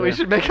 alright. for Yeah, we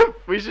sure. should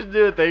we should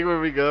do a thing where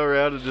we go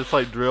around and just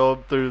like drill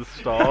them through the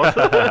stalls,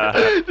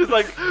 just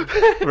like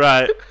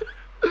Right.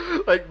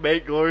 like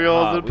make glory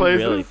holes in we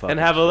places. really fucking And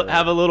have should.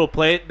 a little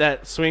plate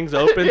that swings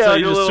open, Yeah, so like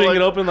you a just little, swing like-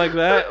 it open like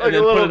that, like and a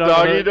then little put it on the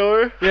doggy hook.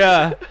 door.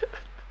 Yeah,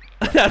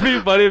 that'd be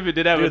funny if it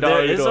did have a Dude, there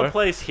doggy is door. a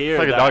place here It's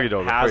like a that doggy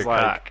door before has you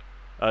like cock.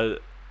 a.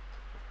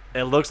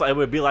 It looks like it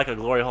would be like a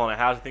glory hole, and it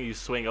has a thing you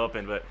swing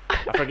open, but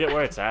I forget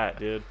where it's at,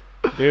 dude.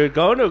 Dude,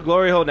 going to a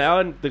glory hole now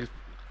in the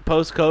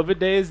post-COVID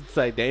days, it's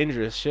like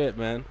dangerous shit,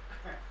 man.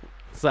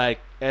 It's like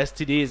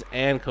STDs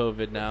and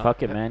COVID now.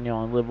 Fuck it, man. You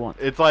only live once.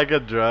 It's like a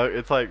drug.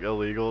 It's like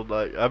illegal.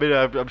 Like I mean,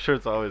 I'm sure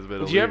it's always been.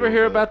 Did you ever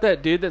hear about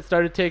that dude that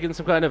started taking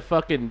some kind of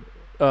fucking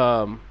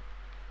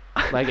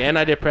like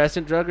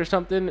antidepressant drug or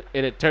something,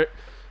 and it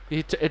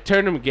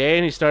turned him gay,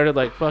 and he started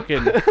like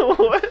fucking.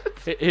 What?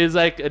 He was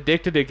like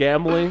addicted to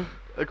gambling.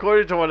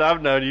 According to what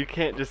I've known, you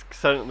can't just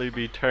suddenly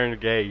be turned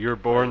gay. You're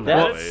born that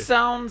That way.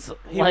 sounds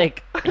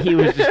like he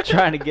was just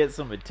trying to get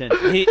some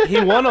attention. He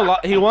won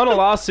a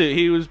lawsuit.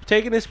 He was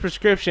taking his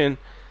prescription,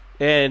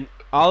 and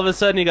all of a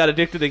sudden he got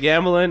addicted to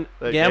gambling,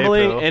 That gay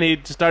pill. and he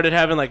started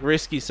having like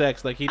risky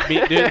sex. Like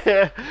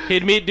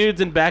he'd meet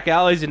dudes in back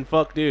alleys and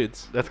fuck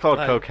dudes. That's called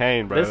Like,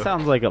 cocaine, bro. This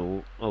sounds like a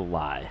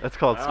lie. That's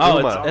called Oh, skooma.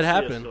 it's- it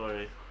happened.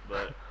 Story,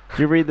 but Did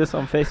you read this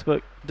on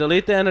Facebook?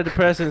 Delete the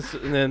antidepressants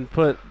and then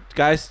put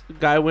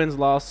guy wins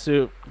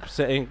lawsuit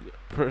saying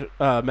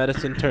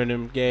medicine turned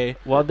him gay.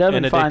 While And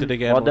Devin addicted to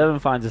gambling.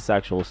 finds this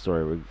actual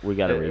story, we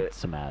got to read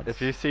some ads.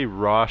 If you see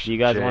Rosh, Do you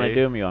guys want to J-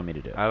 do them? Or you want me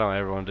to do it? I don't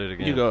ever want to do it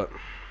again. You go.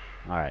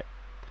 All right.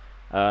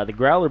 The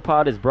Growler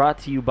Pod is brought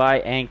to you by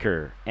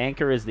Anchor.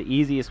 Anchor is the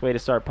easiest way to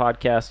start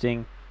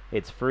podcasting.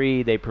 It's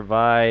free. They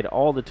provide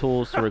all the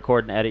tools to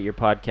record and edit your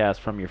podcast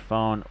from your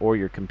phone or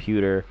your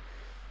computer.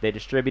 They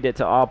distribute it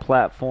to all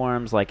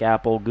platforms like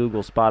Apple,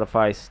 Google,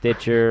 Spotify,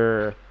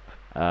 Stitcher.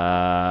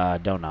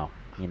 Don't know.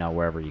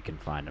 Wherever you can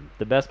find them.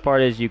 The best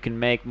part is you can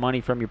make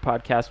money from your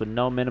podcast with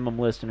no minimum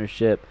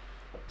listenership.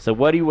 So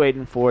what are you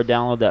waiting for?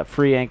 Download that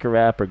free Anchor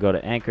app or go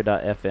to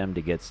anchor.fm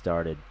to get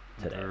started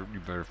today. You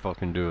better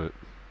fucking do it.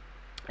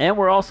 And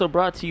we're also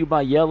brought to you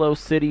by Yellow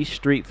City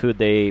Street Food.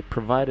 They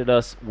provided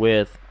us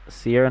with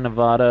Sierra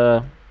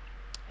Nevada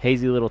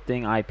Hazy Little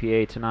Thing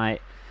IPA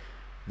tonight.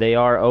 They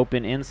are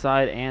open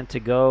inside and to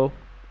go.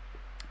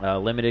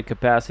 Limited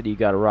capacity. You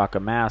got to rock a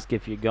mask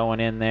if you're going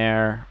in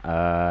there.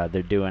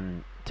 They're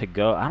doing to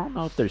go. I don't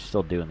know if they're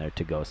still doing their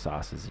to go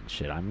sauces and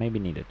shit. I maybe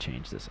need to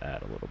change this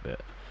ad a little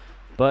bit.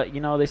 But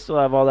they still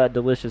have all that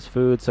delicious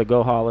food. So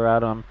go holler at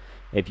them.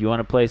 If you want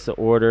to place an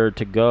order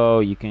to go,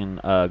 you can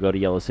go to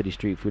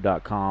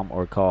yellowcitystreetfood.com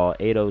or call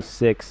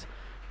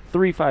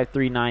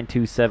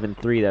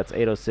 806-353-9273. That's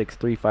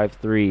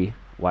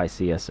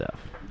 806-353-YCSF.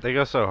 They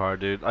go so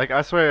hard, dude. Like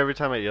I swear, every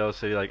time at Yellow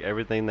City, like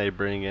everything they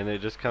bring in, it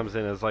just comes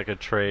in as like a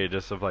tray,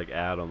 just of like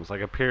atoms,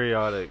 like a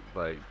periodic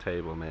like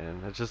table,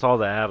 man. It's just all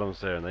the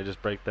atoms there, and they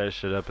just break that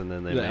shit up, and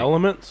then they The make,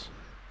 elements.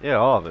 yeah,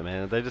 all of it,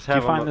 man. They just Did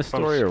have you find them this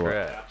from story or what?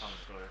 scratch.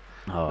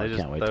 Oh, They I just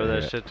can't wait to throw hear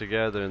that it. shit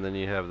together, and then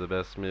you have the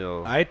best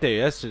meal. I ate there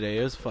yesterday.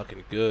 It was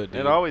fucking good,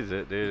 dude. It always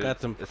is, dude.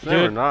 Got some. It's dude,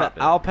 never not.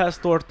 the been. Al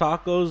Pastor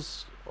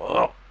tacos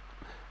are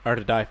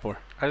to die for.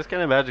 I just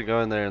can't imagine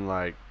going there and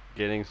like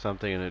getting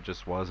something and it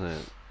just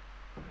wasn't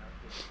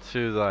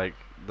to like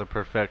the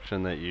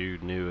perfection that you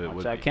knew it Watch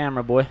would that be.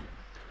 camera, boy.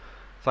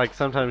 It's like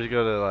sometimes you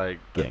go to like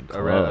Getting a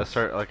close.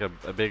 certain like a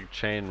big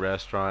chain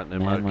restaurant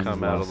and it Man might wins come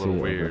his out a little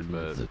lawsuit weird, over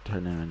but needs to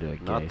turn him into a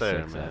gay not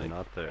there, sex man. addict.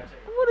 Not there.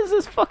 What is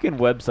this fucking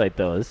website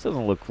though? This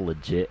doesn't look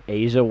legit.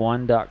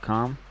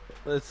 Asia1.com.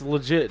 It's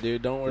legit,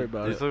 dude. Don't worry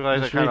about These it. look like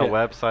the Just kind read of it.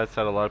 websites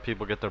that a lot of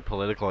people get their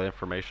political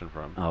information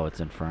from. Oh, it's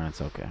in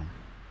France. Okay.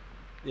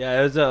 Yeah,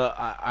 it was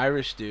a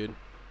Irish dude.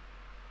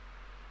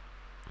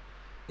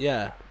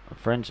 Yeah, A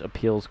French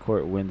appeals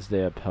court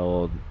Wednesday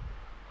upheld.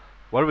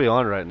 What are we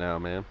on right now,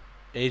 man?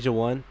 Asia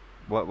One.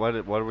 What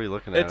are we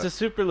looking at? It's a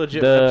super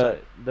legit The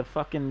website.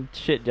 fucking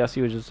shit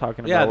Jesse was just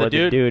talking about. Yeah, the where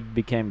dude- the dude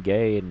became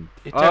gay and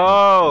It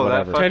oh, that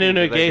Whatever. fucking turned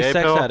into a that gay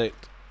sex pill?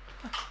 addict.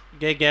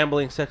 Gay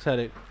gambling sex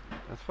addict.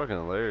 That's fucking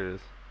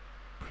hilarious.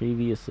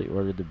 previously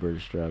ordered the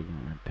British drug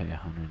and pay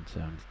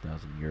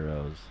 170,000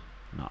 euros.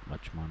 Not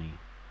much money.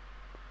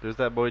 There's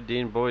that boy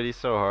Dean Boyd. He's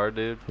so hard,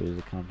 dude. Who's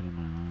the company?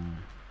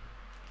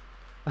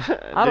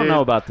 I don't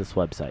know about this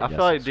website. I Jesse.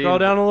 feel like Scroll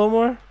down a little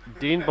more.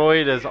 Dean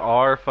Boyd is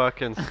our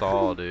fucking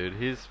Saul, dude.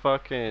 He's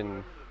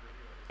fucking.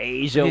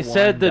 Asia. He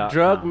said the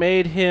drug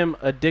made him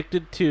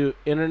addicted to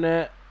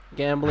internet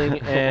gambling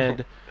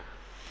and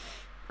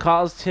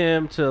caused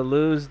him to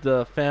lose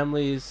the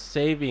family's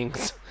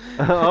savings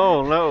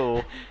Oh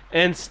no.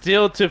 and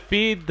still to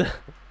feed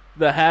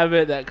the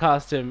habit that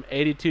cost him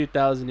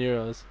 82,000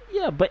 euros.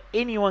 Yeah, but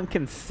anyone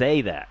can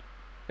say that.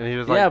 And he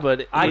was Yeah, like,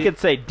 but I he- could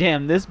say,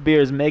 "Damn, this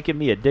beer is making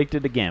me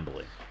addicted to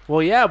gambling."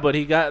 Well, yeah, but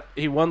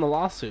he won the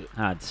lawsuit.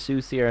 I'd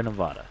sue Sierra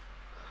Nevada.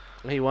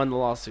 He won the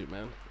lawsuit,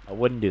 man. I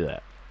wouldn't do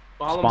that.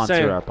 All I'm Sponsor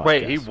saying, our podcast.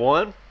 wait, he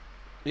won?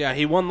 yeah,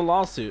 he won the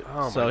lawsuit.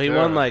 Oh so my he God.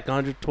 won like Yeah,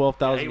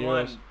 112,000 he euros.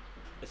 won.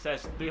 It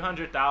says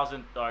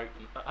 300,000 or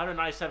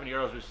 197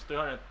 euros, which is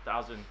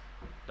 $300,000.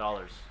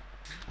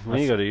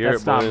 When you go to Europe,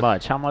 That's not boys.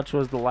 much. How much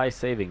was the life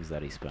savings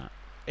that he spent?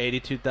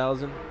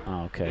 82,000.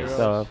 Oh, okay,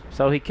 Euros.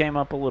 so he came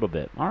up a little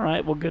bit. All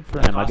right, well, good for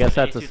him. I Cost guess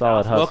him that's a solid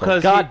 82,000. Well, hustle.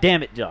 'cause God he-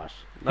 damn it, Josh.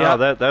 No,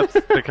 Yeah. that's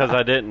because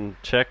I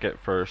didn't check it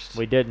first.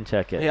 We didn't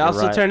check it. He You're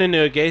also right. turned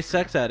into a gay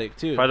sex addict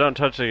too. If I don't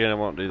touch it again, I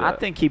won't do that. I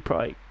think he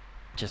probably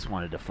just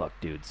wanted to fuck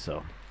dudes.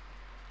 So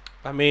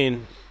I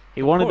mean,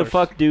 he Of wanted to course.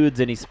 fuck dudes,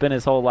 and he spent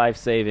his whole life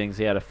savings.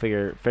 He had to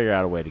figure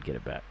out a way to get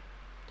it back.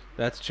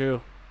 that's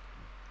true.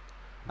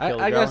 Kill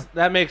the I girl? guess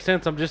that makes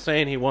sense. I'm just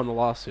saying he won the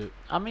lawsuit.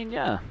 I mean,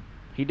 yeah,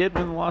 he did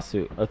win the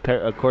lawsuit,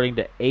 according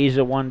to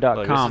Asia1.com,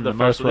 Look, this is the the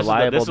most first.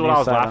 reliable This is what I news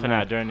was site on laughing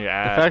earth. at during your the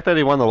ad. fact that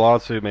he won the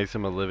lawsuit makes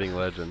him a living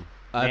legend.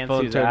 Man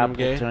iPhone sues turned him Apple,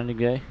 gay. turned him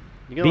gay.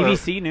 You know what?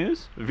 BBC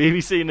News.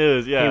 BBC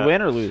News, yeah. He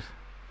win or lose?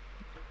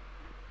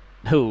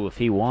 Who? If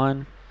he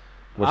won,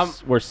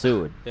 we're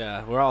suing.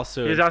 Yeah, we're all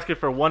sued. He's asking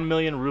for 1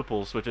 million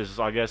rubles, which is,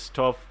 I guess,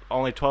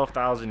 only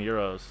 12,000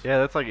 euros. Yeah,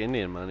 that's like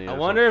Indian money. I or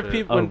wonder some if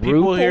shit. people, A when people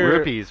ruble? hear,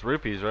 rupees,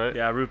 right?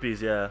 Yeah,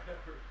 rupees, yeah.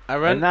 I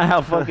Isn't read, that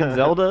how fucking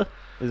Zelda?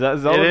 Is that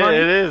Zelda It money?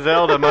 is, it is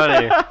Zelda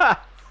money.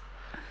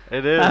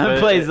 It is. I haven't but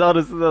played it-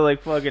 Zelda since I was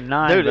like fucking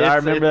 9, Dude, but I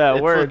it's- remember it's-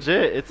 that word. It's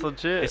legit. It's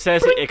legit. It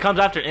says it comes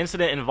after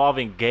incident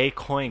involving gay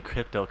coin Wait,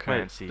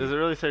 cryptocurrency. does it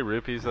really say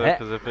rupees though? Eh.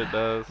 Because if it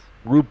does,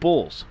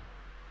 Rubles.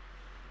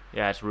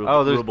 Yeah, it's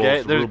oh, there's rubles.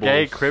 gay, there's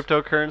gay rubles.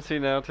 cryptocurrency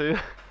now too.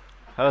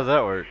 How does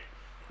that work?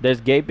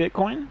 There's gay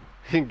Bitcoin?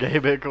 Gay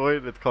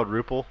Bitcoin. It's called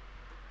Ruple.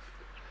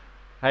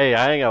 Hey,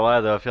 I ain't gonna lie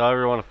though. If y'all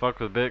ever want to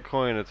fuck with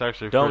Bitcoin, it's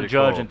actually Don't pretty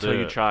judge cool. until Do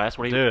you it. try. That's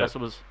what he. Do it. That's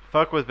what was.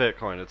 Fuck with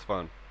Bitcoin. It's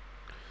fun.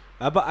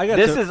 I got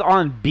This to- is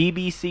on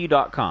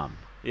BBC.com.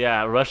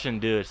 Yeah, Russian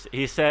dude.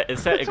 He said it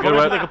said What according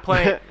to about- the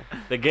complaint,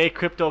 the gay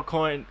crypto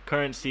coin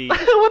currency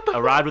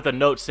arrived with a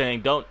note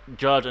saying, "Don't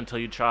judge until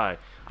you try."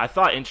 I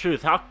thought, in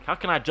truth, how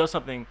can I judge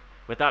something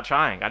without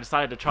trying? I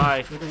decided to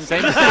try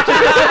same.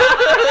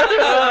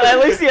 At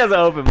least he has an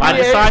open mind. I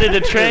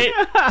decided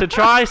to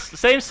try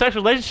same-sex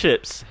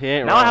relationships. He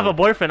ain't Now I have a wrong.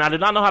 boyfriend. I did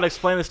not know how to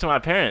explain this to my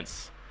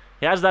parents.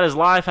 He has that his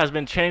life has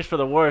been changed for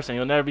the worse, and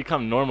he'll never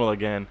become normal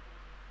again.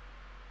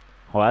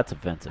 Well, that's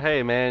offensive.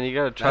 Hey man, you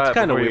gotta try That's it.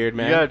 kinda before you- weird,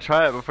 man. You gotta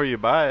try it before you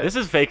buy it. This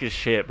is fake as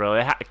shit,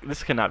 bro.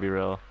 This cannot be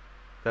real.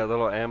 That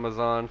little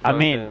Amazon. I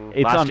mean, fucking-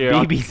 it's Last on year,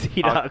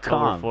 BBC.com.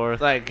 October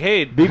 4th. like,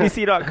 hey,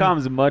 BBC.com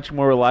is much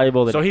more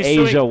reliable than So he's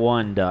suing-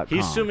 Asia1.com.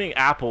 He's suing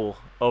Apple.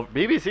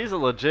 BBC's a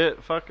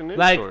legit fucking news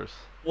Like- source.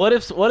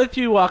 what if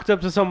you walked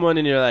up to someone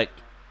and you're like,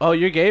 "Oh,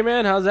 you're gay,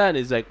 man? How's that?" And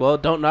he's like, "Well,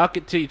 don't knock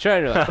it till you try."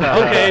 And you're like,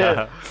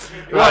 "Okay,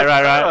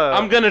 right.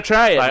 I'm gonna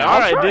try it." Like, now." all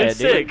right, try dude, it, dude.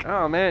 sick.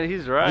 Oh man,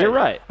 he's right. You're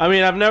right. I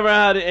mean, I've never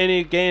had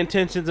any gay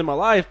intentions in my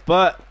life,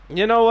 but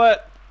you know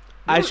what?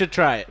 I should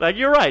try it. Like,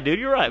 you're right, dude.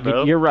 You're right,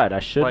 bro. You're right. I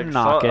shouldn't Like,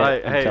 knock so- it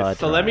like, hey, until I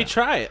So try let me it.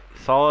 try it.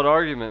 Solid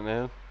argument,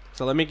 man.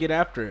 So let me get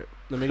after it.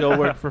 Let me go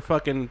work for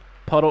fucking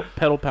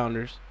pedal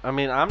pounders. I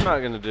mean, I'm not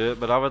gonna do it,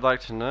 but I would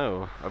like to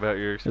know about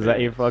your Is experience.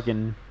 that your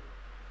fucking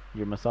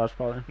your massage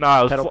parlor? No,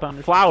 it was Pedal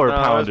pounders? flower No,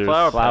 it's pounders.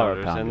 flower Flower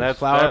pounders, pounders. and that's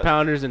Flower that-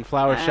 pounders and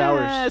flower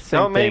showers. Same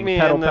Don't make thing. me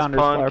Pedal in this pounders,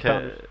 flower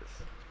pounders.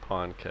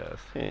 podcast.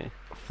 Yeah.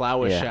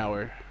 Flower Yeah.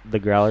 shower. The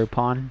Growler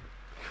Pond.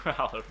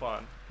 Flower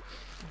pond.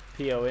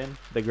 P-O-N.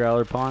 The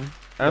Growler Pond.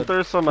 Aren't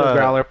there some The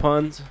growler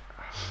puns.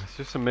 It's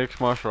just some mixed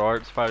martial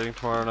arts fighting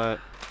tomorrow night.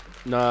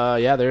 No,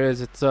 yeah, there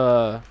is. It's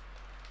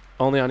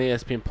only on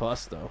ESPN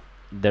Plus though.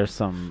 There's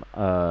some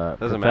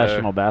Doesn't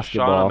professional matter.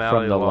 basketball Sean from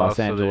O'Malley the lost, Los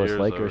so the Angeles year's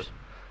Lakers.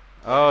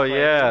 Oh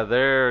yeah,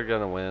 they're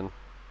gonna win.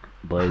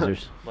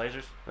 Blazers.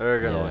 Blazers. They're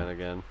gonna Yeah. win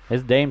again.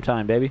 It's Dame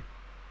time, baby.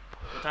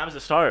 What time does it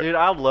start? Dude,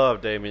 I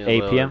love Damian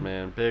 8 Lillard, p.m.?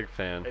 man. Big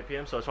fan. 8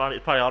 p.m. So it's probably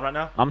on right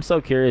now. I'm so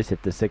curious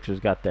if the Sixers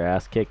got their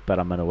ass kicked, but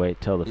I'm gonna wait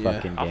till the Yeah.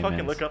 fucking I'll game fucking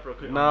ends. look up real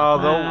quick. No,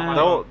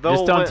 they'll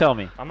Just don't win. tell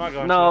me. I'm not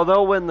going No, to.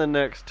 they'll win the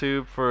next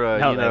two for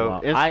No, you they know.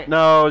 won't.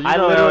 No, you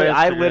know how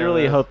I Instagram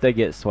literally is. hope they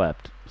get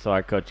swept, so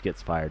our coach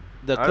gets fired.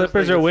 The I just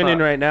Clippers think are it's winning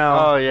not- right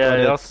now. Oh, yeah, but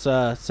they'll- it's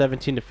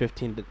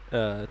 17-15.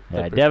 Yeah,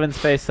 Clippers. Devin's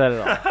face said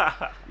it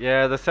all.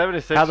 Yeah, the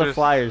 76ers. How the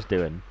Flyers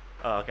doing?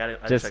 Oh, okay. I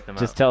didn't Just check them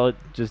just out. tell it.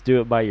 Just do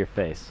it by your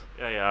face.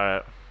 Yeah, all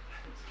right.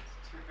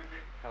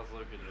 How's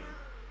Luka doing?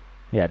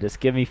 Yeah, just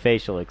give me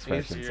facial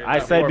expressions. you're I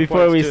got said 4 before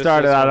points, we 2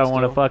 started, assists, I one don't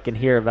want to steal. fucking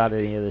hear about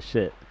any of this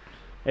shit.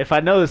 If I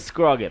know the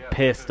score, I'll get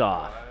pissed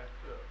off.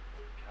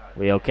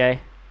 We okay?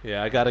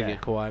 Yeah, I gotta Okay.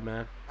 get Kawhi,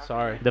 man.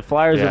 Sorry. The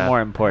Flyers Yeah. are more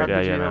How important. Yeah,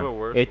 could you yeah, have man. it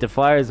worse? If the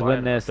Flyers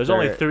win Lineup. this, There's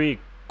only they're- 3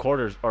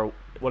 quarters, or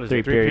what is Three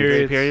it?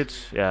 periods.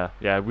 Periods. Yeah,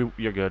 yeah.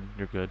 You're good.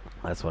 You're good.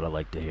 That's what I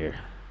like to hear.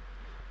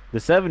 The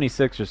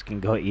 76ers can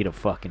go eat a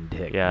fucking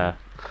dick. Yeah. man.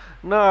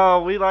 No,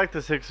 we like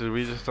the Sixers.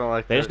 We just don't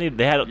like. They just need.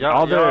 They had Y'all-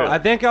 all their. y'all- I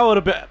think I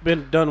would have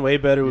been done way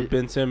better with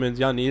Ben Simmons.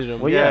 Y'all needed him.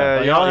 Well, Yeah,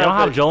 But y'all y'all don't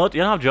have have Joel.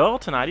 You don't have Joel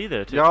tonight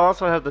either. Too. Y'all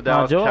also have the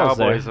Dallas Joel's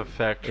Cowboys there.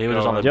 effect. He was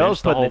just on the going.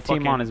 Joe's bench the putting whole the team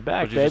fucking- on his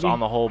back, was he just baby. on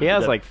the whole- he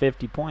has the- like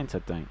 50 points, I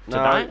think. No,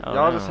 Tonight? Oh,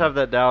 y'all no. just have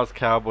that Dallas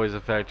Cowboys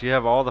effect. You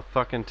have all the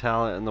fucking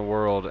talent in the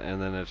world,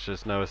 and then it's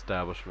just no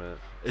establishment.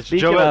 It's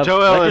Speaking Joel. of-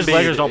 Joel Lakers, Embiid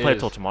Lakers don't play is-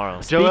 till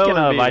tomorrow. Joel Speaking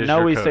of, Embiid I is know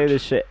your we say coach.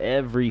 this shit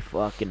every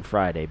fucking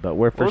Friday, but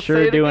we're for We'll say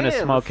sure it doing a again. Let's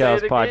say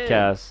Smokehouse it again.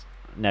 podcast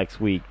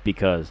next week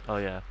because Oh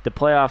yeah. the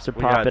playoffs are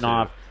We got popping to.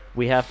 off.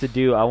 We have to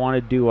do. I want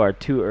to do our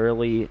 2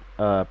 early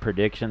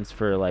predictions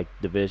for like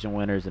division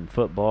winners in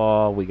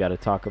football. We got to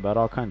talk about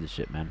all kinds of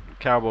shit, man.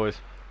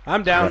 Cowboys.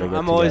 I'm Gotta down. get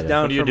I'm always together.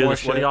 down What do you for do more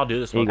this? What do shit. y'all do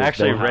this? Eagles. month?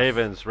 Actually, don't have-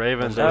 Ravens.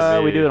 Ravens. Wednesdays.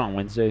 would We be- do it on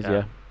Wednesdays. Yeah.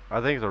 Yeah. I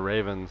think the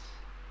Ravens.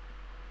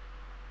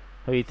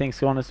 Who you think's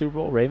going to Super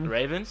Bowl? Ravens.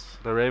 Ravens.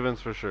 The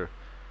Ravens for sure.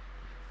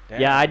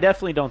 Yeah, I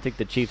definitely don't think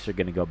the Chiefs are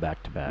going to go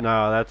back to back.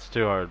 No, that's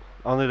too hard.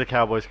 Only the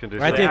Cowboys can do.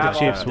 I something. think the have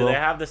Chiefs all- will. Do they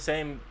have the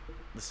same?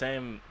 The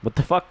same. What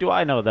the fuck do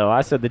I know though?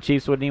 I said the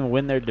Chiefs wouldn't even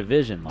win their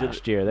division do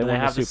last year. They do won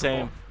have the the Super same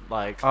Bowl.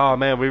 like? Oh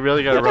man, we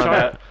really got to run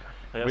that.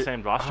 They have the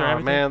same roster. Oh and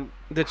everything? man,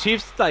 The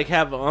Chiefs like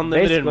have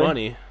unlimited Basically.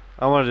 money.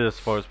 I want to do a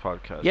sports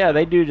podcast. Yeah,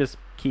 they do just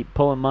keep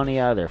pulling money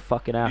out of their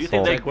fucking Do you assholes.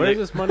 think they- Like, where's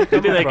this money Do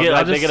you coming think they from? get I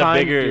like they just get a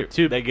signed bigger your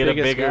 2 they get a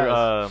biggest bigger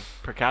guys.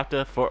 per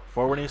capita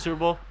for winning Super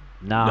Bowl?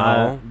 Nah,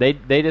 No.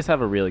 they just have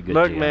a really good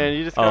Look, GM. man,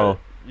 you just Oh.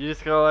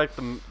 gotta like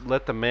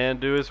let the man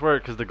do his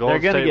work because the They're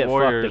Golden gonna State get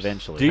Warriors. fucked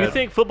eventually. Do you Yeah.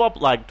 think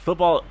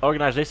football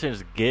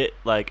organizations get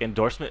like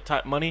endorsement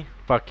type money?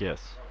 Fuck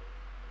yes.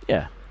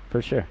 Yeah,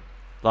 for sure.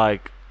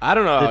 Like I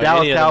don't know. The how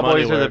Dallas any of the money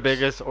Cowboys are the works.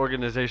 biggest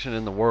organization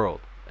in the world,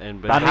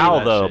 and But because how of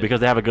that though? shit. Because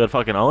they have a good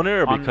fucking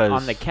owner, or On, because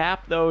on the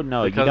cap though,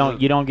 no, Because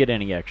of- you don't get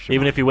any extra.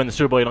 even money. if you win the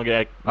Super Bowl, you don't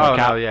get Oh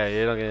cap. no, yeah,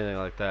 you don't get anything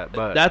like that.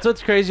 But That's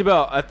what's crazy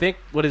about. I think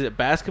what is it?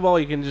 Basketball.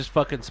 You can just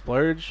fucking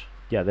splurge.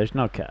 yeah, there's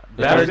no cap.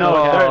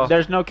 Basketball-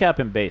 There's no cap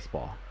in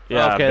baseball.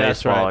 Yeah, okay,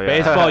 that's baseball, right. yeah.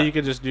 Baseball, you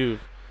can just do.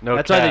 no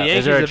That's cap. why the Yankees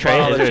Is there a have trade?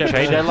 bought all Is the there a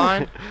trade championships.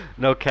 deadline?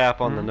 No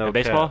cap on the no in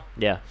baseball? cap.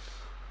 Yeah.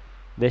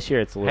 This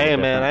year it's a little. Hey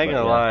man, I ain't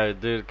different, gonna but yeah. lie,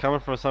 dude. Coming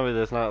from somebody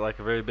that's not like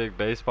a very big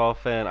baseball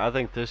fan, I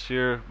think this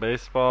year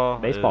baseball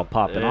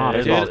Popping off.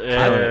 Baseball's Dude,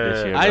 killing it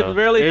this year, I bro.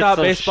 really It's thought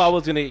some baseball sh-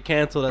 was gonna get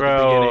canceled at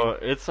the beginning. Bro,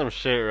 it's some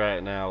shit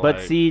right now. But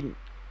like, see,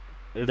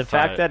 it's the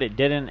fact tight. that it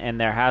didn't, and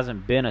there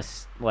hasn't been a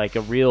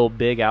real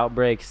big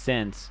outbreak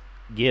since,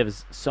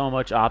 gives so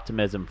much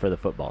optimism for the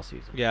football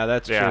season. Yeah,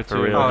 that's Yeah, true for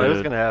too. real. oh, it was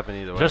dude. gonna happen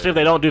either way. Especially if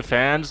they don't do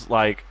fans,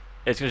 like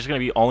it's just gonna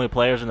be only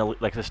players in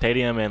the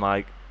stadium and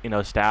like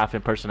staff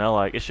and personnel.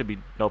 Like it should be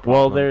no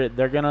Well, problem.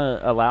 they're gonna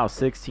allow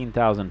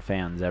 16,000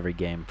 fans every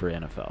game for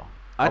NFL.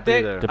 I I'll be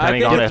think. there. I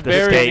Depending think on it's if the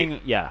very.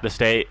 state- Yeah. the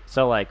state.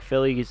 So like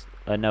Philly's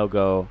a no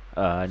go,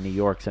 New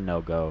York's a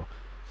no go.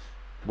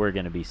 We're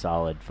gonna be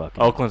solid.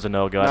 Fucking Oakland's a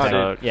no go. No, I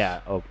dude. think. Yeah.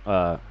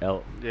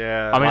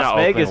 yeah. I mean, Las not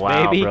Vegas,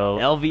 Oakland, wow, baby. bro.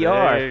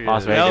 LVR. Vegas.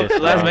 Las Vegas.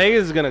 Las bro.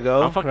 Vegas is gonna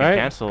go. I'm fucking right?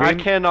 canceled. I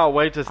cannot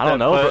wait to step I don't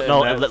know. foot But in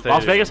no, that Las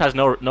stadium. Vegas has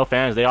no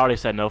fans. They already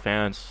said no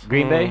fans.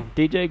 Green Bay, Mm.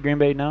 DJ, Green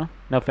Bay, no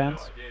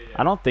fans.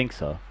 I don't think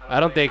so. I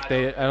don't think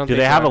they. I don't. Do think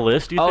they have a so.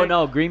 list? Do you Oh think?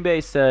 no, Green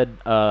Bay said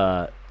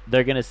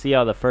they're gonna see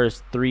how the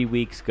first 3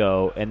 weeks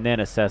go and then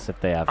assess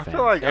if they have I fans.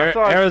 feel like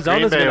Arizona's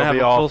Green Bay gonna will have be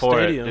a all full for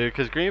stadium. it, dude.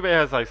 Because Green Bay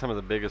has like some of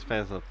the biggest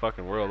fans in the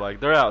fucking world. Like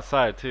they're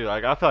outside too.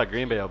 Like I feel like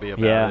Green Bay will be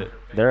about yeah, it.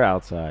 they're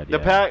outside. yeah.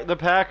 The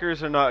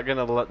Packers are not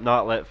gonna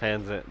not let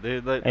fans in.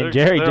 And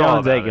Jerry they're all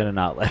Jones about ain't it. gonna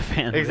not let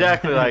fans. in.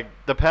 Exactly. Like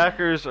the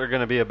Packers are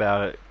gonna be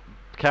about it.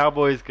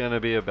 Cowboys gonna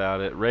be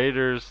about it.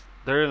 Raiders,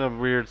 they're in a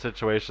weird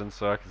situation,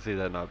 so I can see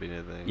that not being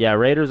anything. Yeah,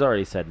 Raiders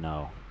already said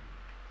no.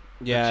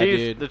 Yeah, the Chiefs,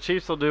 dude. The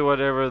Chiefs will do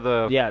whatever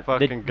the Yeah,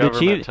 fucking the government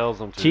Chiefs- tells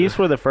them to. Chiefs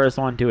were the first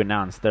one to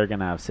announce they're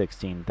gonna have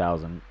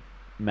 16,000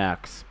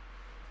 max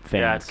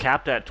fans. Yeah, it's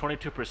capped at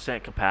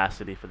 22%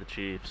 capacity for the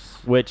Chiefs.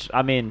 Which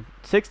I mean,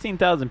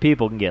 16,000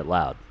 people can get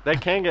loud. They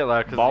can get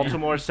loud because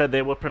Baltimore said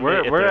they will permit we're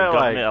if at their like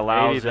government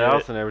allows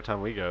 80,000 every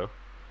time we go.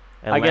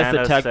 I guess the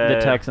Atlanta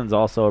said Texans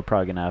also are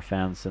probably gonna have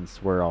fans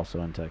since we're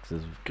also in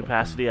Texas.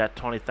 capacity at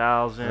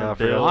 20,000. Yeah, I Bills.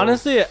 forgot.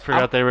 Honestly,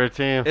 Forgot they were a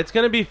team. it's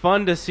gonna be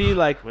fun to see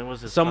like When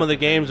was this some of the fucking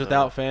game, games though?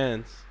 without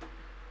fans.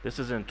 This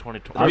is in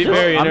 2020. It'll be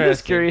very I'm just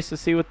interesting. curious to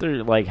see what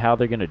they're like, how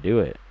they're gonna do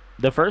it.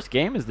 The first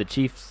game is the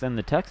Chiefs and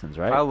the Texans,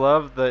 right? I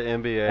love the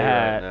NBA right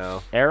At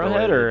now.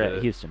 Arrowhead the way or they at did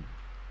it. Houston?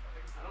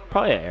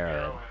 Probably at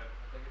Arrowhead.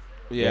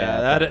 Yeah,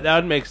 Yeah, that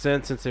would make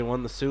sense since they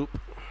won the soup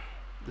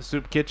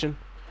kitchen.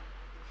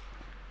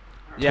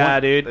 Yeah,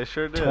 dude. They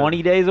sure did.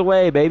 20 days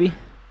away, baby.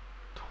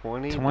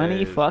 20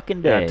 days.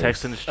 fucking Yeah, days.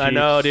 Texans. Chiefs. I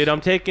know, dude.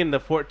 I'm taking the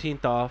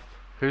 14th off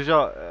Who's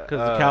y'all? because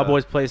the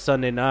Cowboys play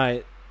Sunday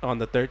night on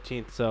the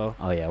 13th. So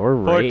Oh yeah, we're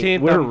 14th,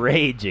 we're I'm-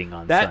 raging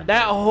on that Sunday.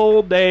 that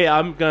whole day,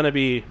 I'm gonna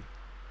be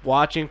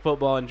watching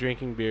football and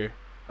drinking beer.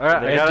 All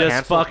right, They I It's gotta, just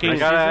cancel fucking- I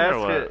gotta preseason or ask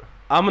what? it.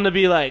 I'm gonna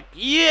be like,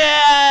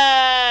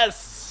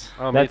 yes.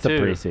 Oh, That's a me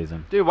too.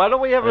 preseason. Dude, why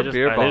don't we have They're a just,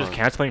 beer are they bong? just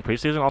canceling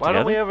preseason Why altogether?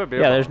 don't we have a beer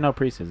Yeah, bong? there's no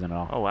preseason at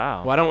all. Oh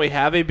wow. Why don't we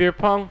have a beer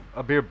pong?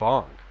 A beer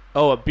bong.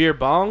 Oh, a beer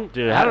bong?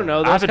 Dude, I don't know.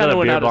 I Those haven't kind done of a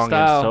went beer out of bong in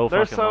style. so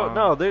They're fucking so long.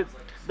 no,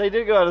 they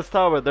did go out of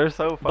style, but they're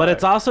so fire. But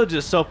it's also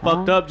just so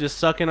fucked Huh? up, just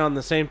sucking on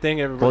the same thing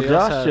Well, everybody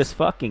else Josh, has. just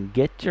fucking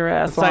get your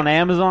ass It's on like-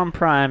 Amazon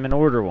Prime and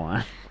order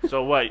one.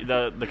 So what?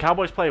 The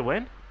Cowboys play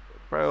when?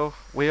 bro.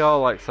 We all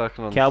like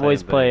sucking on. Cowboys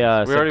the same play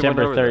things. We already went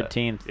September over that.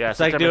 13th, Yeah, it's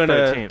like September doing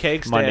 13th. a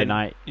cake stand. Monday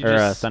night You or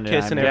just Sunday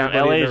kissing night. Damn,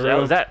 everybody in the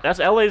room. that's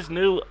LA's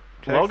new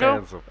Cake logo?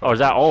 stands a Or is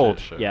that fucking old?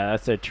 shit show. Yeah,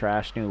 that's their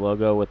trash new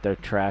logo with their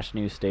trash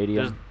new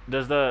stadium.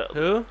 Does the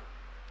Who?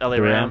 LA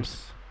The Rams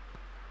Rams.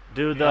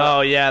 do the?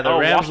 Oh yeah, the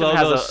Rams Washington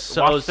logo has is a,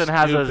 so Washington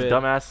has a stupid.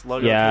 dumbass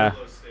logo. Yeah,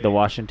 too. the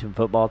Washington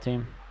football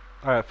team.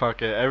 All right,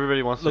 fuck it.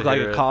 Everybody wants Look to like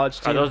hear a it. college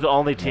Are team. those the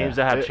only teams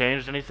Yeah. that have It-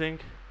 changed anything?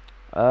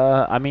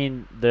 I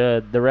mean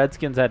the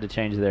Redskins had to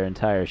change their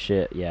entire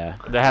shit. Yeah,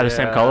 They have the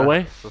same Yeah,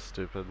 colorway. So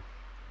stupid.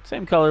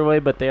 same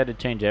colorway, but they had to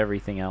change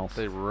everything else.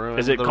 They ruined.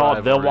 Is it the called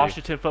the rivalry.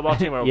 Washington Football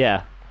Team? Or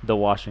Yeah, the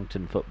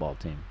Washington football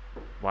team.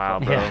 Wow,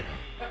 bro. Yeah.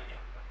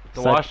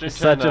 The such, Washington,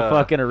 such a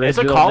fucking It's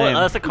a original college. name.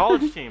 That's a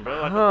college team,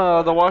 bro.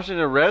 Like, The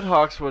Washington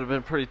Redhawks would have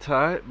been pretty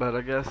tight, but I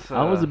guess.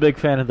 I was a big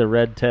fan of the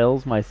Red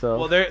Tails myself.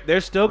 Well,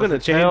 they're still Was gonna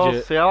it change Tails?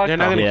 it. See, I like They're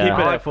not that. gonna Yeah. keep it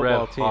I at like football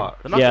Red team.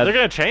 Hawks. they're, not, Yeah. they're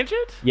gonna change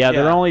it. Yeah,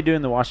 they're Yeah. only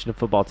doing the Washington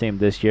football team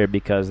this year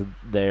because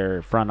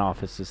their front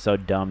office is so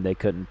dumb they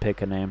couldn't pick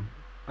a name.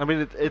 I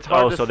mean, it's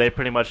hard. Oh, to so they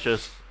pretty much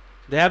just.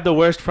 They have the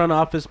worst front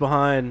office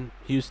behind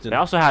Houston. They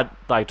also had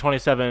like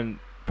 27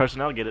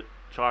 personnel get it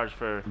charged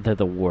for. They're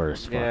the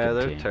worst fucking Yeah,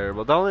 they're team.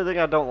 terrible. The only thing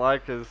I don't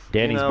like is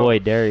Danny's you know, boy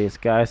Darius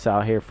Geis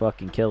out here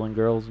fucking killing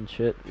girls and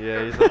shit.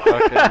 Yeah, he's a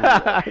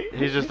fucking.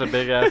 He's just a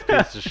big ass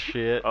piece of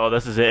shit. Oh,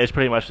 this is it. It's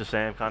pretty much the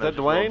same kind Is of that just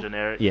a little Dwayne?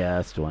 generic. Yeah,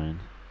 that's Dwayne.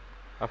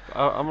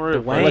 I'm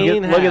rooting for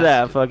Dwayne him. Look at that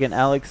Haskins. fucking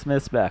Alex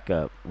Smith's back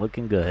up,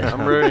 looking good.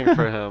 I'm rooting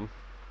for him.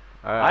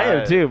 I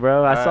am too,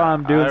 bro. I saw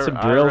him doing some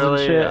drills and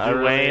shit.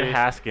 Dwayne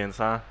Haskins,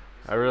 huh?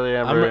 I really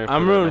am.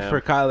 I'm rooting that for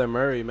man. Kyler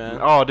Murray, man.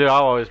 Oh, dude,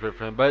 I'll always root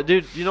for him. But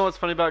dude, you know what's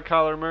funny about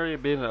Kyler Murray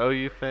being an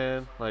OU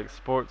fan, like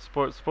sports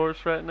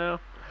right now?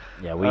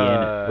 Yeah, we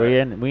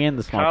in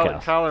the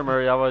smokehouse. Kyler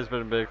Murray, I've always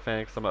been a big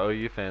fan because I'm an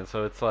OU fan.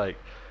 So it's like,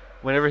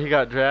 whenever he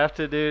got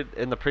drafted, dude,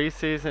 in the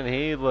preseason,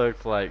 he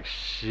looked like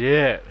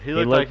shit. He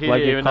looked like he like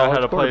didn't a even know how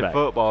college to play quarterback.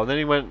 football. And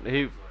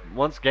then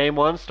once game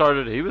one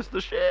started, he was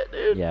the shit,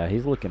 dude. Yeah,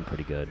 he's looking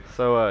pretty good.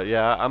 So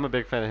yeah, I'm a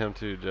big fan of him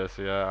too,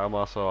 Jesse. I'm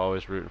also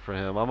always rooting for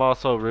him. I'm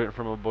also rooting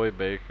for my boy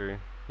Baker.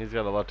 He's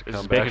got a lot to Is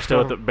come Baker back. still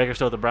with from. Baker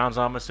still with the Browns?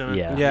 I'm assuming.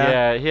 Yeah.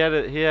 Yeah.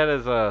 Yeah, he had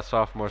his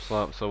sophomore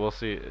slump, so we'll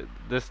see.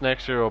 This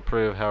next year will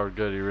prove how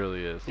good he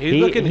really is.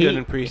 He's looking good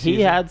in preseason.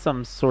 He had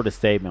some sort of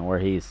statement where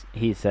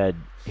he said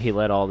he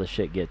let all the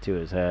shit get to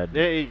his head.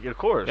 Yeah, of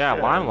course. Yeah,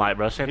 limelight,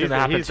 bro. Same He's, thing that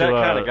happened he's to that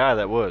kind of guy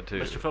that would too.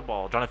 Mr.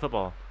 Football, Johnny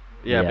Football.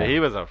 Yeah, Yeah. but he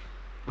was a.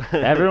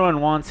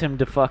 Everyone wants him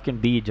to fucking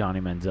be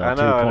Johnny Manziel I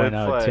know, and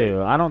 2.0 it's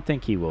too. I don't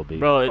think he will be.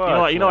 Bro, you know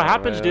what no,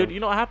 happens, man. dude?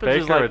 You know what happens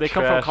is Baker like they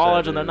come from trashed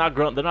college that and they're dude. not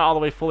grown, they're not all the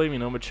way fully,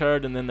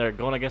 matured, and then they're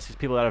going against these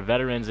people that are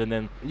veterans, and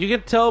then You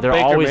can tell they're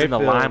Baker always in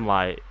Mayfield. the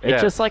limelight. It's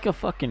Yeah. just like a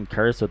fucking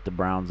curse with the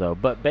Browns though.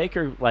 But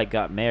Baker like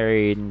got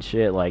married and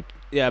shit. Like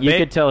Yeah, you Ba-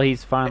 could tell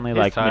he's finally He's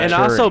like tired. and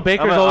maturing. also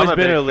Baker's I'm always a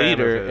been big a fan of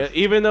leader, his.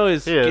 even though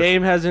his He is.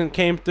 game hasn't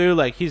came through.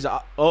 Like he's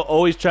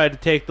always tried to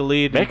take the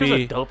lead and Baker's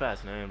be, a dope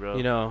ass name, bro.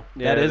 you know,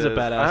 Yeah, that it is a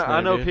badass name.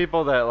 I know dude.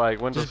 people that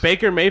like went Just to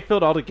Baker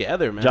Mayfield all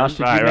together, man. Josh,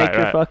 did Right, you make right,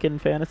 your right. fucking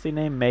fantasy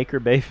name Maker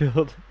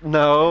Bayfield?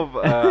 No,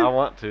 but, I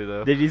want to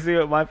though. Did you see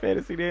what my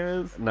fantasy name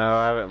is? No,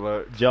 I haven't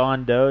looked.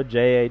 John Doe,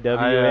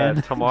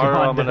 JAWN. tomorrow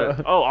John I'm gonna-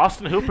 Doe. Oh,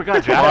 Austin Hooper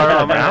got drafted Tomorrow by the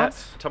I'm gonna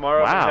Browns.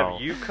 tomorrow I'm gonna Wow.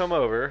 have you come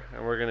over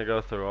and we're gonna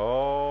go through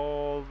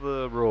all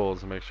the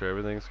rules and make sure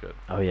everything's good.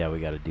 Oh yeah, we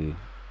got to do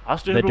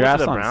Austin the Hooper went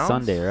to draft's the on Browns?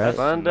 Sunday, right? That's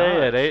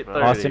Sunday at nuts, bro.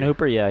 8:30. Austin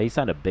Hooper. Yeah, he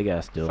signed a big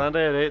ass deal.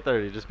 Sunday at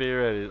 8:30. Just be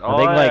ready. I All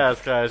think I like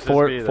ask, guys,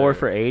 four just be four there.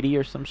 for 80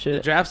 or some The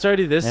shit. draft's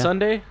already this Yeah.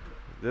 Sunday.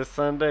 This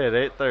Sunday at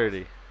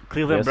 8:30.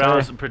 Cleveland Yes,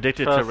 Browns sir.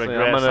 predicted Trust to me,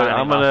 regret I'm gonna, signing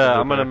I'm gonna, Austin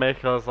I'm gonna Hooper.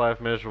 make y'all's life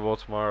miserable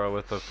tomorrow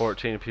with a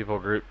 14 people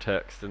group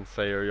text and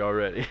say, "Are y'all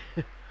ready?"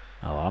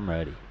 Oh, I'm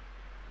ready.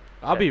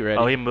 I'll be ready.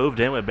 Oh, he moved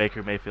in with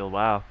Baker Mayfield.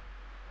 Wow.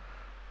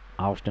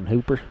 Austin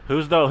Hooper.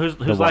 Who's widest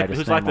like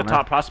name the on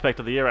top earth. prospect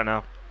of the year right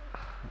now?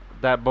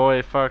 That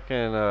boy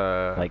fucking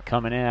Like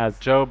coming in as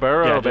Joe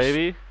Burrow, Yeah, just-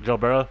 baby. Joe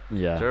Burrow.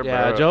 yeah.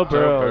 Joe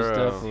Burrow is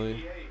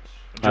definitely.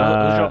 Who's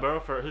Uh, Joe Burrow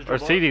for? Who's Joe Or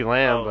Burrow? CeeDee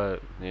Lamb, Oh.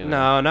 but you know.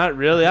 No, not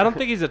really. I don't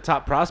think he's a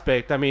top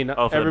prospect. I mean,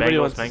 Oh, for everybody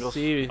the wants Bengals. to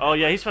see. Oh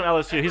yeah, he's from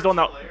LSU. He's the one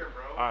that. All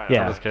right,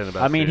 Yeah. I'm just kidding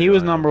about I mean, CeeDee he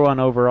was Lamb. number 1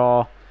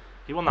 overall.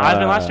 He won the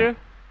Heisman last year.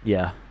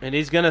 Yeah. And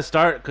he's gonna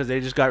start because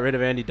they just got rid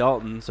of Andy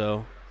Dalton.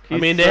 So I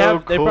He's mean,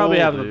 so they probably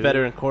cool, have a dude.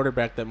 veteran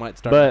quarterback that might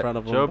start But in front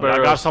of him. Joe But- Burrow-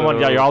 Y'all got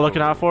someone so y'all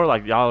looking out cool. for?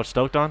 Like y'all are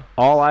stoked on?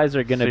 All eyes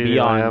are going to be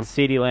CeeDee on Lamb.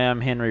 CeeDee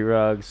Lamb, Henry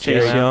Ruggs,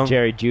 Chase Jerry, Young.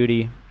 Jerry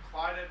Judy.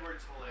 Clyde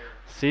Edwards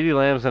Hilaire. CeeDee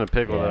Lamb's in a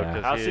pickle Yeah. though.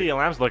 'cause How's he- CeeDee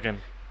Lamb's looking?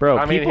 Bro,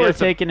 I mean, people he are has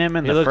to- taking him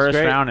in he the looks first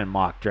great. round in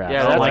mock drafts.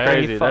 Yeah, I'm that's like, are you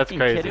crazy. That's fucking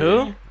crazy. kidding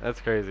Who? me?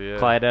 That's crazy. Yeah.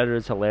 Clyde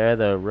Edwards-Helaire,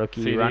 the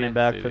rookie CD, running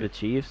back for CD. the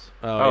Chiefs.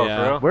 Oh, Oh, yeah.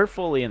 for real? We're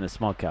fully in the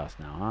smokehouse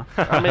now,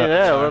 huh? I mean,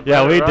 yeah. Yeah,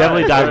 let we it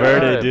definitely ride, let it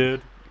diverted, ride.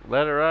 dude.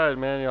 Let it ride,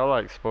 man. Y'all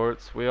like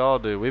sports. We all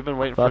do. We've been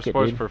waiting Fuck for it,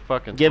 sports dude. for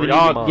fucking Giving 3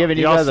 you, months. giving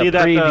you Y'all guys a see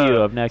that, preview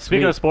of next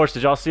Speaking week. of sports,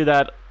 did y'all see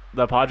that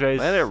the Padres?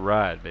 Let it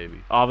ride,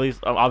 baby.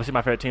 Obviously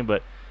my favorite team,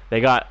 but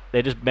they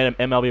just made an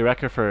MLB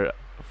record for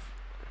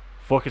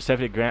four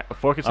consecutive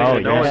Oh,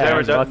 No one's yeah.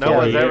 ever done. Fuck No yeah,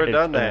 one's dude. ever in-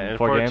 done that, in and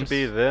 4 for it games. to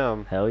be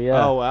them. Hell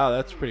yeah. Oh wow,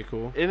 that's pretty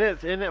cool.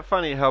 Isn't it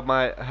funny how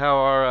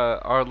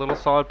our little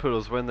sod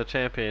poodles win the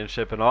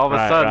championship, and all of a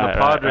Right, sudden right, the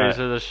right, Padres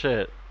right. are the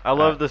shit. I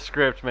love the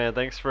script, man.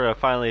 Thanks for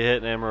finally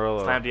hitting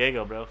Amarillo. Slam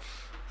Diego, bro.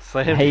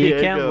 Slam Hey, you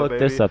Diego, can look baby.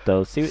 this up,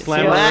 though. See,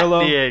 Slam see what-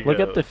 Amarillo. Diego. look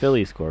up the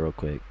Philly score real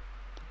quick.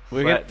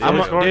 We Flat get, I'm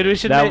Diego. dude, we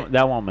should That, make.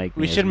 that won't make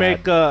me We as should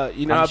mad. make,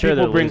 you know I'm how sure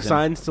people they're bring losing.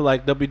 signs to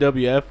like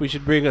WWF? We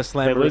should bring a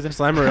They're losing?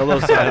 Slammerillo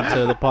sign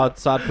to the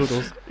Sod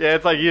Poodles. Yeah,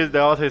 it's like they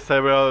all say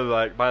Samuel,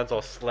 like mine's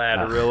all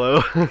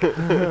Slatterillo.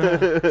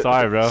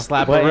 Sorry, bro.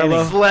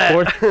 Slapperillo.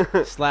 Slat.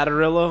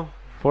 Slatterillo.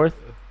 Fourth?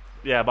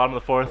 Yeah, bottom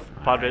of the 4th.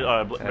 Padres,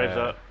 Braves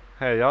Yeah. up.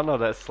 Hey, y'all know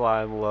that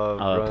slime love.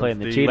 runs playing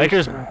the deep.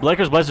 Cheetahs.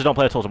 Lakers Blazers don't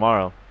play until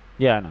tomorrow.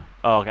 Yeah, I know.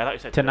 Oh, okay. I thought you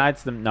said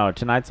Tonight's the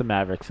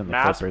Mavericks and the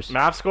Clippers.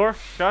 Mavs score,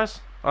 guys.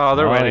 Oh,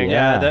 they're Oh, winning.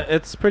 Yeah. Yeah,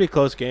 it's a pretty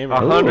close game.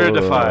 100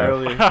 to Ooh. 5.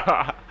 Early.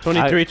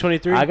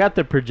 23-23. I got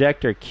the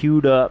projector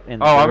queued up in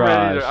the Oh, I'm garage.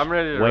 ready. I'm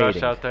ready to waiting.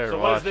 rush out there. So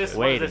and what is watch this? it.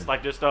 What is Waiting. this?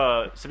 Like just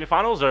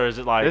semifinals, or is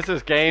it like? This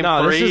is game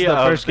No, 3 this is the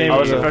of first game the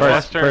of the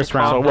first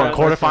round. so what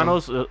Conference.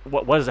 quarterfinals?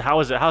 What is it?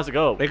 How is it? How's it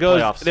go? It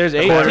goes. Playoffs. There's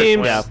 8 Quarters,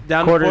 teams yeah.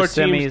 down Quarters,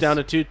 to 4 teams semis. down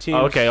to 2 teams.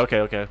 Oh,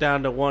 okay.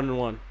 Down to 1 and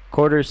 1.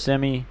 Quarters,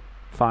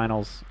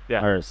 semi-finals,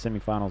 Yeah. or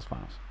semifinals,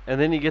 finals. And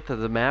then you get to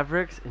the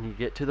Mavericks and you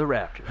get to the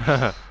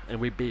Raptors, and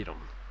we beat them.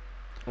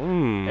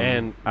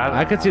 And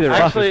I could see the Raptors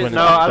actually winning.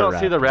 no, I don't the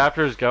see the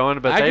Raptors going,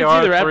 but I they could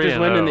are see the 3 Raptors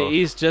and winning the 0.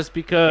 East just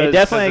because It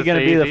definitely it's going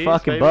to be the the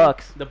fucking East,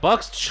 Bucks. the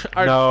Bucks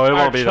are No, it are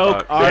won't be the choke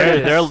Bucks.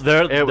 artists.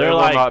 They're It will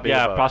like not be the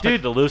Bucks.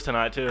 prospected to lose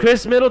tonight too.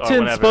 Chris Or Middleton's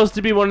whenever. supposed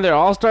to be one of their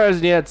all-stars,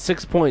 and he had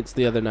 6 points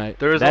the other night.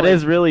 There is That only-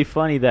 is really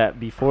funny that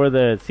before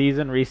the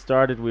season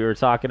restarted, we were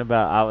talking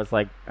about,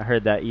 I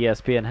heard that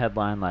ESPN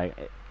headline, like,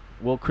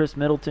 will Chris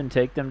Middleton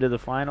take them to the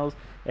finals?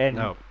 And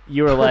No.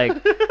 you were like,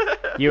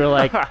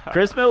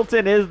 Chris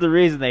Middleton is the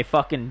reason they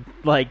fucking,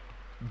 like,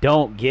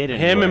 don't get it.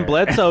 Him and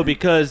Bledsoe,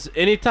 because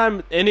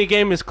anytime any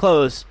game is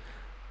close,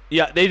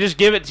 yeah, they just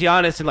give it to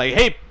Giannis and like,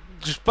 hey,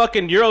 just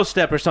fucking Euro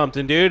step or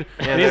something, dude.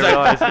 Yeah, and he's they like,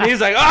 realize- and he's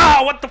like,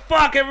 oh, what the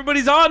fuck?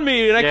 Everybody's on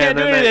me, and I Yeah, can't and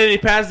do then anything. they- And he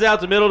passes out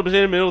to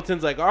Middleton.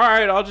 Middleton's like, all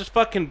right, I'll just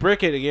fucking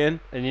brick it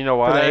again And you know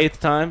for the why? 8th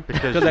time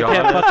Because because I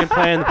can't Giannis- fucking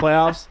play in the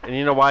playoffs. And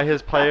you know why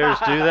his players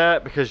do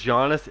that? Because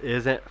Giannis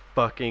isn't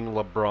fucking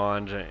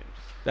LeBron James.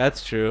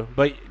 That's true,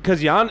 but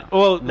because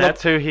well, And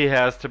that's who he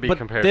has to be but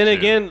compared then to.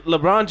 again,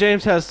 LeBron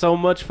James has so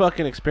much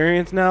fucking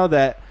experience now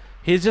that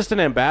he's just an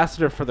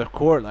ambassador for the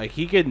court. Like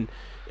he can,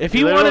 if he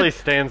He literally wanted,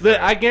 stands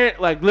there. I guarantee,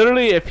 like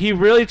literally, if he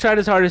really tried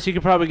his hardest, he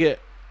could probably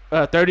get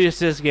 30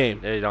 assists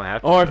game. Yeah, you don't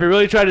have to. Or if he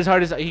really tried his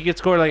hardest, he could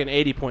score like an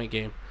 80-point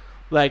game.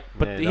 Like,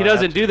 but Yeah, you he don't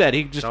doesn't have do to. that.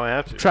 He just Don't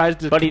have to. tries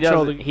to But he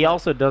control doesn't. the. He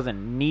also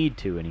doesn't need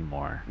to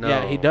anymore. No.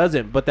 Yeah, he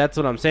doesn't. But that's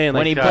what I'm saying. Like,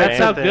 When he that's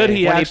how played- good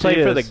he when he actually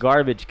played for is. the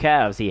garbage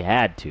Cavs, he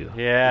had to.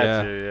 He had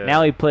Yeah. to, yeah.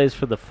 Now he plays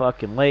for the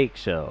fucking Lake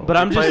Show. But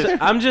I'm just, plays-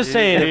 I'm just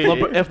saying, he-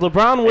 if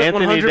LeBron went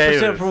Anthony 100%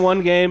 Davis. for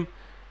one game,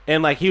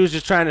 and like he was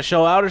just trying to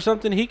show out or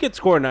something, he could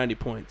score 90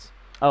 points.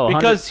 Oh,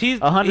 Because he's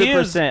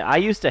 100%. I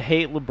used to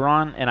hate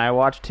LeBron, and I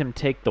watched him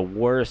take the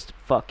worst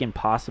fucking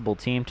possible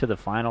team to the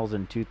finals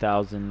in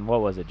 2000.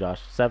 What was it,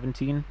 Josh?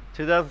 17?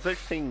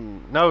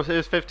 2016. No, it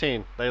was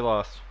 15. They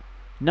lost.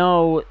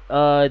 No,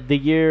 the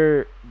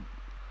year.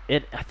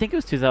 I think it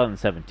was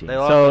 2017. They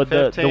lost so in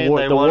 15. the they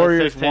won in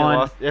Warriors 16, won.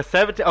 Lost. Yeah,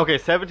 17. Okay,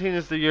 17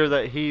 is the year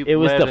that he It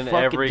was led the in fucking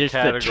every just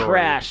category. the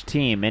trash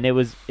team, and it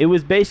was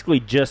basically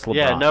just LeBron.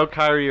 Yeah, no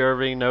Kyrie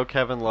Irving, no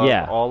Kevin Love,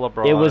 Yeah. all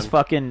LeBron. It was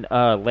fucking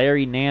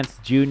Larry Nance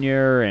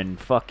Jr. and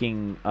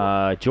fucking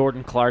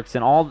Jordan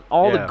Clarkson, all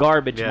the Yeah.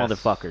 garbage Yes.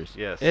 motherfuckers.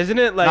 Yes. Isn't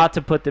it like Not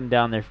to put them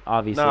down there,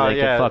 obviously No, they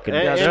yeah. could fucking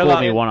And- they're school a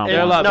lot- me one on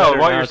they're a lot one. No, better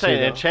what now, you're too,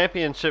 saying, in though.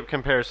 championship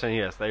comparison,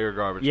 yes, they are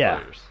garbage Yeah.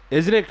 players.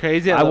 Isn't it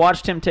crazy? I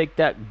watched him take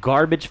that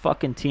garbage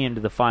fucking team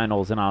to the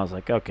finals, and I was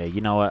like, okay, you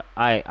know what?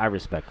 I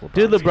respect LeBron.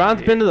 Dude,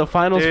 LeBron's been to the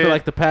finals for Dude.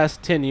 like the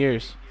past 10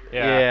 years.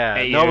 Yeah,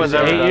 8 no years. one's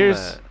ever 8 done years?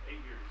 that.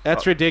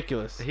 That's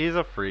ridiculous. He's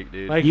a freak,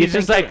 dude. Like You he's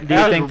think just like, do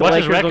you think the what's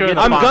his Lakers will record? get to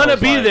I'm the gonna finals?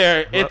 be like?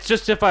 there. It's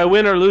just if I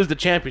win or lose the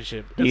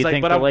championship. Do It's you like,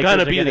 think but the I'm Lakers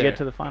gonna are be gonna there. get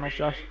to the finals,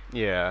 Josh?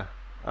 Yeah,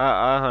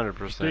 I 100%.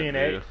 3-8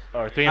 do.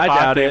 or 3-5. I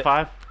doubt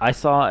 3-5. I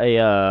saw a.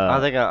 I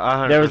think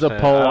 100%. There was a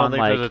poll I don't on, think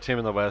like- there's a team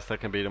in the West that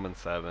can beat them in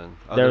 7.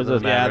 There was other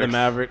than Yeah, the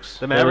Mavericks.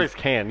 The Mavericks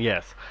can,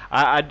 yes.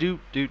 I do.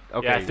 Okay.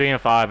 Yeah,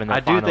 3-5 in the I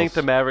finals. do think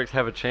the Mavericks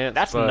have a chance.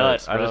 That's but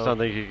nuts, I just bro. don't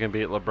think you can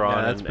beat LeBron.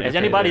 Yeah, that's and pretty Has Anthony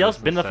anybody Davis else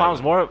been to the in finals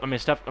 7. more? I mean,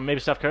 maybe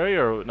Steph Curry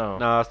or no?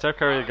 No, Steph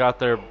Curry got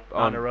there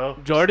On a row.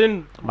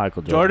 Jordan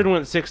Michael Jordan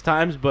went 6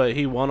 times, but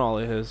he won all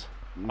of his.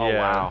 Oh, yeah,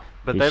 wow.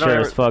 But He they sure don't.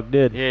 as Ever, fuck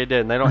did. yeah, he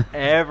did. And they don't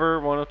ever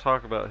want to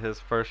talk about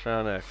his first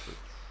round exits.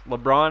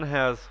 LeBron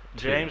has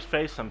two. James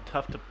faced some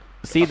tough to.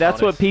 See,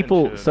 that's what opponents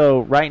people. into-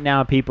 So right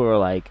now, people are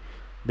like,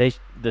 the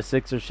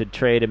Sixers should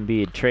trade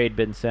Embiid, trade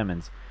Ben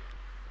Simmons.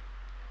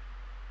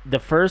 The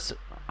first,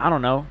 I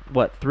don't know,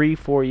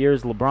 3-4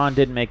 years, LeBron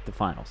didn't make the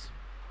finals.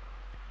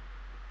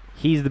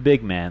 He's the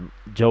big man.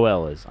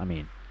 Joel is.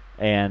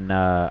 And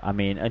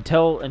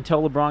until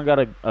LeBron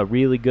got a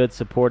really good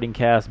supporting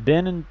cast,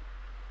 Ben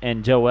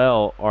and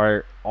Joel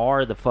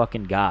are the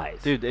fucking guys.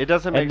 Dude, it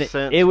doesn't make and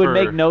sense. it would for,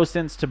 make no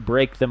sense to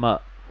break them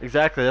up.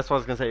 Exactly, that's what I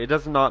was gonna say. It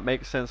does not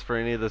make sense for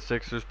any of the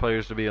Sixers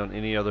players to be on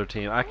any other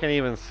team. I can't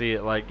even see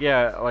it. Like,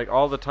 yeah, like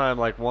all the time.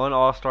 Like one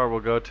All-Star will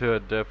go to a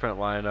different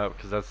lineup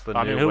because that's the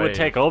I new mean, who would wave.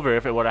 take over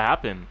if it would have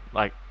happened?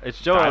 Like It's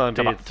Joel Embiid's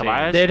team.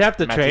 Tobias? They'd have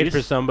to trade Matisse?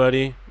 for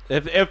somebody.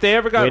 If they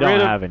ever got We don't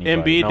rid have of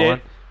anybody. Embiid, No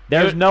one?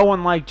 There's no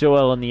one like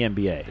Joel in the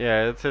NBA.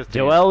 Yeah, it's his team.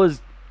 Joel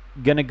is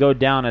gonna go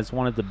down as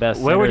one of the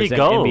best Where would centers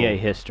he in go? NBA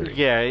history.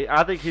 Yeah,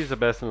 I think he's the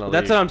best in the league.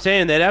 that's what I'm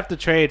saying. They'd have to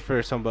trade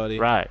for somebody.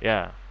 Right.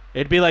 Yeah.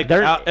 It'd be like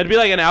it'd be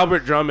like an Albert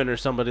Drummond or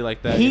somebody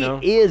like that. He you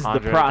know? is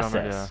Andre the Drummond,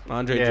 process.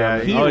 Andre Yeah,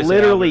 Drummond. He Always say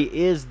literally Albert.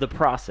 is the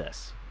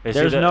process. Is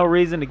he There's the- no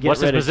reason to get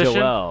What's his rid of position?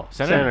 Joel.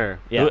 Center.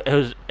 Yeah.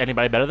 Who's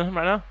anybody better than him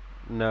right now?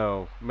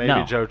 No, maybe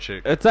No.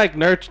 Jokic. It's like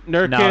Nurkic.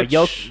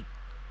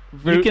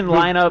 No, you can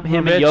line up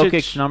him and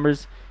Jokic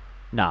numbers.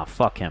 Nah,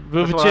 fuck him.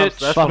 Vucevic.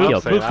 That's Fuck what I'm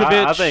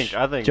Jokic. saying. Vucevic.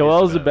 I think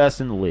Joel's he's the best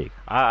in the league.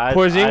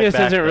 Porzingis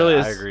back isn't really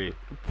that. I as- agree.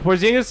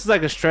 Porzingis is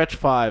like a stretch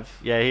 5.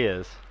 Yeah, he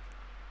is.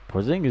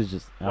 Porzingis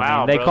just.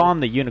 Wow, they bro. call him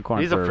the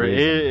unicorn He's for a a freak.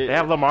 reason. They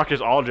have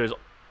LaMarcus Aldridge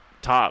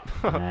top.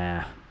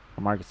 Nah,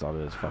 Marcus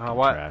Aldridge is fucking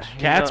what? trash.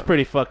 Cat's not-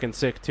 pretty fucking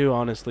sick too,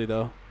 honestly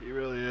though. He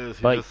really is.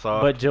 He's But just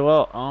soft. but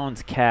Joel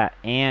owns Cat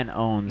and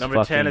owns Number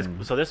fucking. 10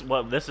 is so this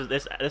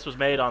was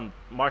made on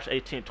March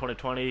 18th,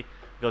 2020. It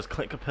goes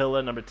Clint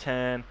Capilla, number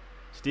 10.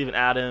 Steven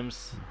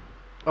Adams,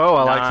 oh,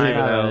 I like 9. Steven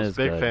Yeah, Adams. is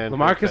Big good. fan.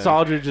 LaMarcus big fan.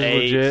 Aldridge is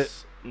 8. legit.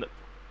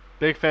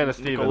 Big fan of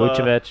Steven. Nikola-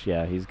 Vucevic,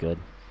 yeah, he's good.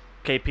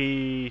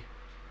 KP,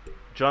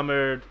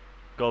 Drummond,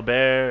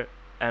 Gobert,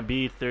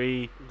 Embiid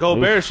 3,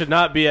 Gobert should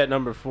not be at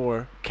number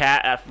 4.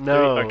 Cat at 3,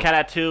 No. or Cat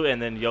at 2,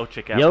 and then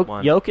Jokic at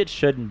 1. Jokic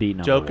shouldn't be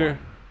number Joker. one.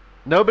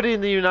 Nobody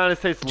in the United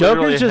States. Joker's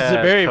literally just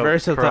had very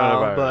versatile,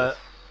 coronavirus but-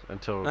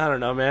 until I don't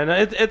know, man.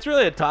 It's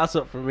really a toss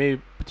up for me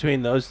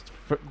between those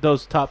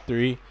top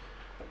 3.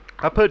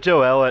 I put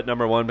Joel at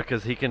number 1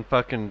 because he can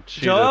fucking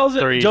shoot Joel's-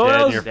 a 3 dead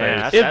Joel's- in your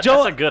Damn, face.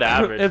 that's a good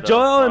average. If though.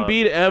 Joel Fuck.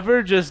 Embiid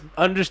ever just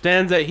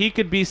understands that he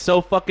could be so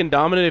fucking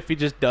dominant if he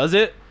just does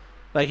it,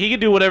 like he could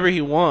do whatever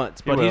he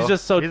wants, but he's will.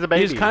 just so He's a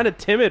baby. kind of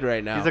timid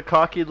right now. He's a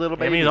cocky little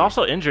I baby. mean, he's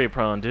also injury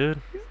prone,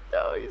 dude.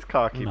 No, he's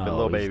cocky, but No,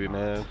 little he's baby, not.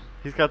 man.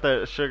 He's got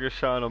that Sugar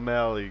Sean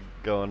O'Malley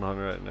going on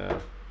right now.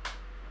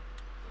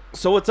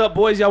 So what's up,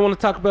 boys? Y'all want to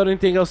talk about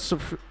anything else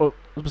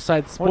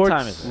besides sports? What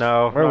time is it?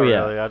 No, Where not we at?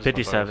 really. I just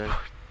 57.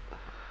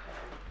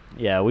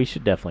 Yeah, we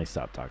should definitely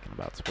stop talking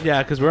about sports.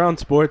 Yeah, because we're on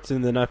sports,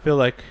 and then I feel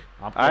like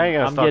I ain't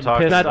gonna I'm stop getting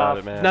talking pissed about off.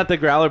 it, man. it's not the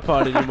Growler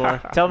Pod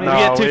anymore. Tell me, No,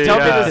 we- tell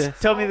yeah. me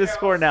tell me the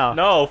score now.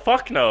 No,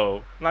 fuck no.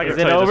 I'm not Is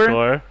gonna it tell you over? the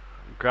score.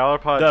 Growler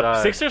Pod The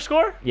died. Sixers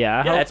score? Yeah,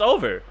 I Yeah, hope, it's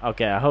over.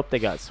 okay. I hope they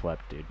got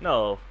swept, dude.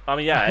 No, I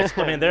mean yeah, it's,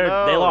 I mean they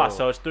No. lost,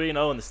 so it's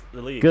 3-0 in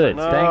the league. Good.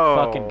 No. Thank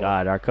fucking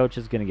God. Our coach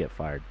is gonna get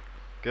fired.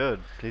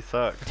 Good. He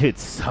sucks. Dude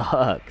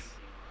sucks.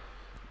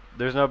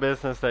 There's no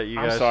business that you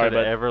I'm guys sorry, should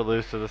but- ever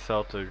lose to the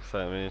Celtics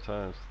that many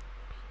times.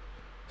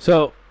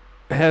 So,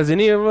 has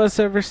any of us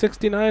ever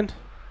 69'd?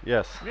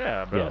 Yes.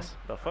 Yeah, bro. Yes.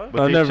 The fuck?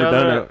 With I've each never done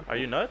other? it. Are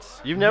you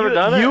nuts? You've never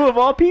done it? You of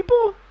all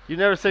people? You've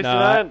never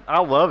 69? I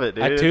love it,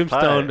 dude. I It's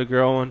tombstoned tight. a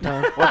girl one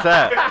time. What's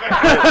that?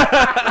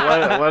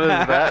 what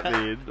does that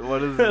mean?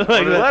 What is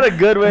What a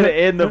good way to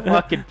end the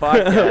fucking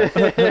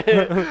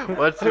podcast.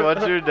 what's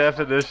your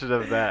definition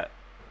of that?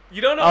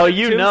 You don't know Oh, what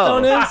you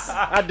tombstone know. is?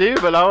 I do,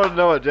 but I want to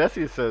know what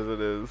Jesse says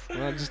it is.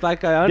 Well, just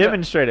like I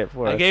Demonstrate it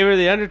for I us. gave her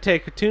the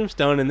Undertaker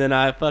tombstone, and then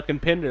I fucking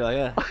pinned her like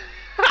that.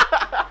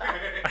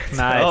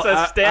 Nice. It's a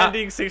I-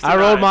 standing 69.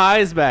 I rolled my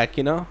eyes back,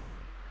 you know.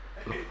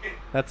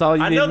 That's all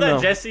you I need know to that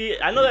know.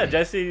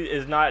 Jesse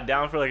is not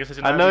down for like a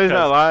 69. I know he's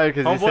not because lying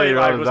because he said he Homeboy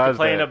like, rolled was his eyes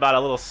complaining back. about a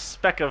little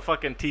speck of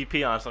fucking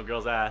TP on some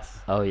girl's ass.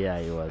 Oh yeah,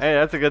 he was. Hey,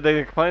 that's a good thing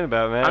to complain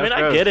about, man. I mean, That's I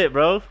gross. get it,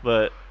 bro,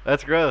 but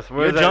That's gross. Where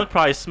your is that? junk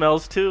probably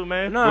smells too,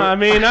 man. No, I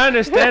mean I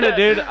understand it,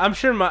 dude. I'm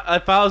sure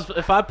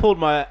if I pulled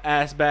my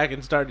ass back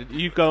and started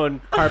you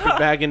going carpet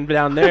bagging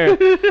down there,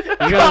 you're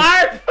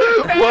gonna,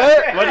 What?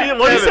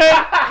 What'd you say?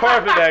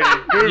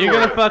 Carpetbagging. Google You're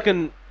gonna it.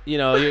 fucking, you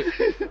know,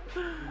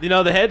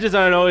 the hedges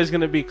aren't always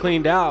gonna be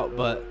cleaned out,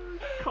 but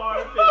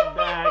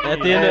at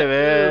the end, Hey,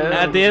 man.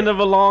 at the end of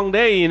a long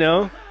day, you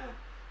know,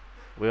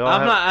 We all I'm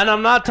have- not, and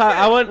I'm not talking.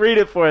 I wouldn't Read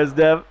it for us,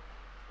 Dev.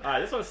 All right,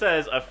 this one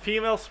says a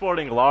female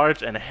sporting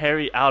large and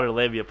hairy outer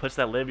labia puts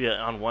that labia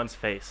on one's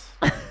face.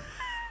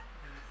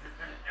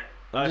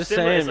 I'm just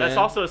Similar- saying, it's man.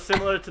 also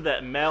similar to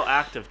that male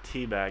act of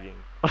teabagging.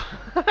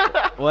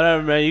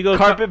 Whatever, man. You go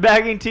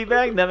Carpetbagging,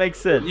 teabagging, that makes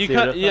sense. You dude.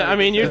 cut, yeah, I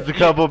mean, Just a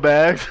couple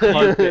bags. you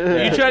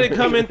try to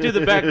come in through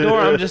the back door.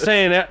 I'm just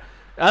saying that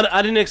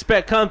I didn't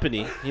expect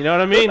company. You know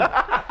what I mean?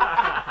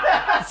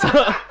 So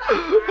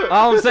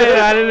all I'm saying,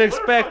 I didn't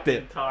expect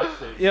it.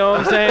 Toxic. You know what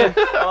I'm saying?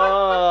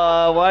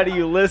 Oh, why do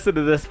you listen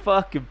to this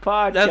fucking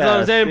podcast? That's what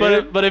I'm saying.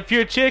 dude? But if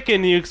you're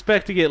chicken, you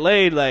expect to get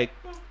laid. Like,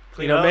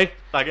 Clean know, up,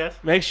 I guess.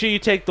 make sure you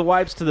take the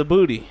wipes to the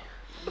booty.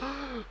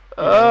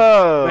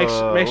 Oh.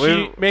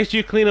 Make sure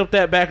you clean up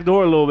that back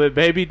door a little bit,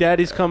 baby.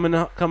 Daddy's coming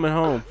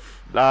home.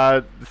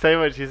 Say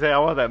what you say. I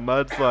want that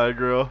mudslide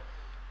girl.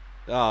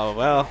 Oh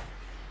well,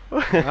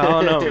 I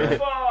don't know, man.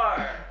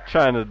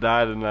 Trying to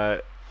die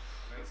tonight.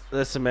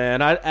 Listen,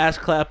 man, I ass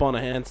clap on a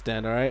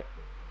handstand, all right,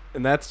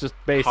 and that's just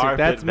basic. Carpet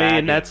That's me,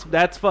 and bagging.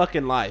 that's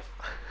fucking life,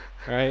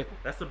 all right.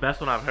 That's the best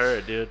one I've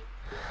heard, dude.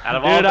 Out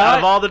of, Dude, out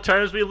of all the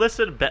terms we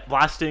listed,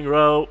 blasting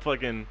rope,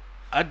 fucking.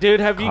 Dude,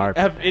 have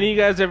Carpet any of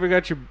you guys ever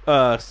got your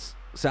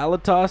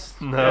salad toss?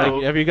 No.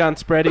 Like, have you gotten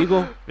spread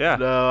eagle? Yeah.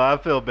 No, I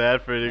feel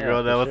bad for any Yeah,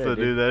 girl that for wants sure,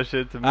 to do dude. that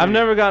shit to me. I've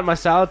never gotten my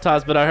salad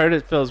toss, but I heard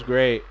it feels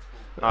great.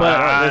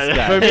 But this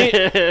guy. for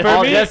me, All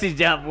for me, Jesse's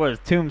down for is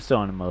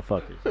tombstone and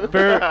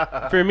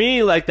motherfuckers. for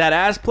me, like that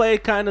ass play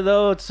kind of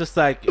though, it's just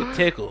like it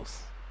tickles.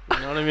 You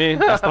know what I mean?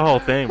 That's the whole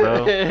thing,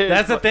 bro.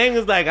 That's the thing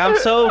is like I'm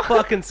so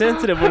fucking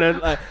sensitive when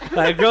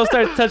like girls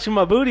start touching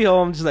my booty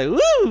hole. I'm just like woo,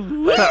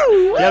 woo.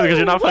 Yeah, because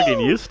you're not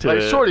fucking used to Like,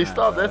 it. shorty,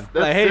 stop. That's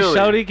Like, hey, silly.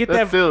 shorty, get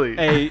that's that. silly.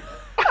 Hey,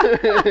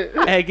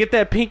 hey, get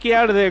that pinky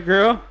out of there,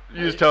 girl.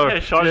 You just tell her. Hey,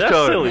 shorty, just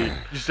that's tell her. silly. You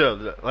just tell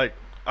her, like,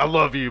 I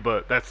love you,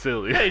 but that's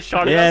silly. Hey,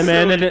 shorty, Yeah, that's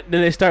man. silly.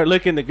 Then they start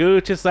licking the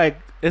gooch. It's like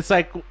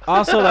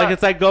also like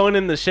it's like going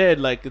in the shed.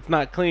 Like it's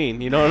not clean.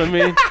 You know what I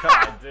mean?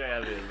 God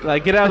damn it.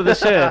 Like get out of the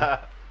shed.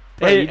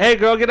 Hey, Hey,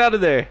 girl, get out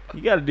of there.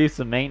 You got to do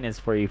some maintenance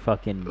before you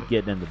fucking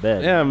getting into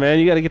bed. Yeah, man.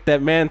 You got to get that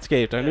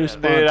Manscaped, our new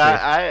sponsor. Dude,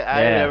 I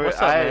Yeah. never.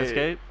 What's up,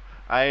 Manscaped?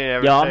 I ain't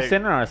ever. Yo, I'm take-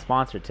 sending our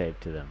sponsor tape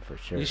to them for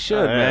sure. You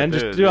should, Yeah, man. dude,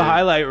 Just do a dude.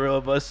 highlight reel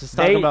of us just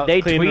talking about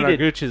they cleaning our tweeted-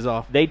 Gucci's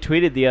off. They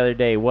tweeted the other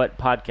day, what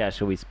podcast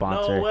should we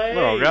sponsor? No way.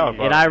 Little Growler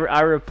Pod. And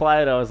I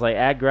replied, I was like,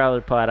 at Growler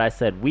Pod, I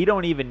said, we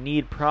don't even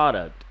need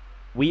product.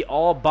 We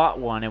all bought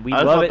one, and we I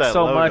just love want it that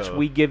so logo. much,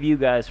 we give you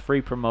guys free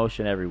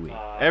promotion every week.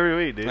 every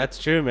week, dude. That's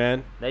true,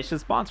 man. They should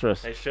sponsor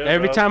us. They should,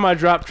 Every bro. time I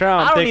drop trout,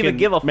 I'm I don't thinking even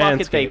give a fuck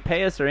if they Manscaped.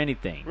 pay us or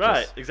anything.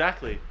 Right, Just,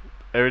 exactly.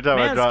 every time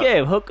I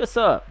Manscaped, hook us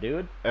up,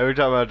 dude. every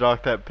time I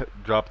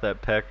drop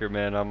that pecker,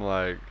 man, I'm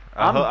like,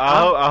 I'm-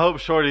 I hope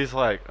Shorty's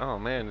like, oh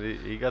man,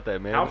 he got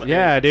that man. How-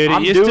 Yeah, dude. It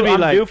I'm used to be I'm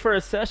like, due for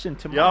a session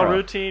Y'all tomorrow.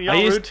 routine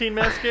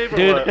Manscaped or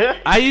dude, what?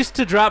 I used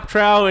to drop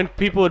trout and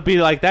people would be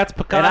like, "That's And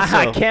Picasso."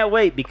 I can't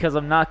wait because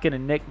I'm not gonna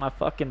nick my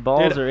fucking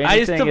balls Dude, or I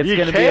used anything. to- It's You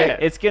gonna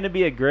can't. it's gonna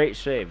be a great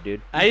shave,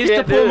 dude. I used to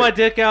can't do pull it. my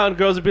dick out and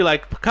girls would be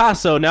like,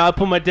 "Picasso." Now I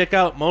pull my dick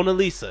out, Mona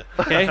Lisa.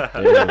 Okay,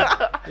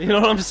 you know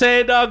what I'm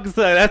saying, dog? It's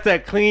like, that's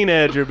that clean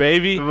edger,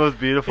 baby. The most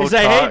beautiful. He's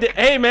like, cock.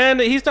 hey, man,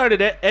 he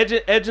started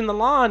edging the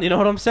lawn. You know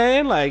what I'm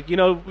saying? Like, you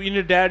know, when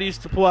your dad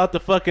used to pull out the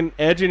fucking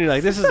edger, and you're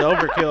like, this is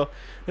overkill.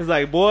 It's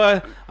like,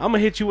 boy, I'm gonna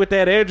hit you with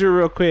that edger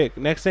real quick.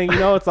 Next thing you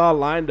know, it's all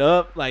lined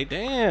up. Like,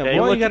 damn, Yeah,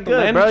 boy, you got the good,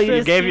 landing bro. You strip.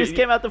 just, Gave you you- just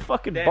came out the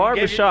fucking Damn,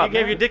 barbershop. You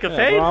gave your dick a Yeah,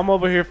 fade? bro, I'm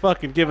over here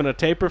fucking giving a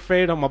taper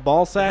fade on my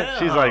ball sack.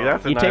 She's like,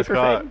 that's a You nice taper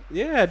cock. fade?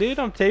 Yeah, dude,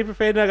 I'm taper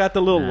fading. I got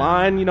the little Nah.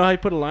 line. You know how you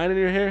put a line in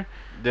your hair?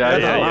 Yeah,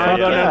 That's yeah, a yeah, line yeah, going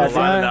down yeah. the Line in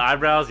side. the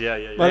eyebrows? Yeah.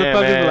 Motherfuckers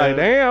be man. like,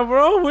 damn,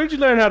 bro, where'd you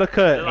learn how to cut?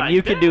 They're like, And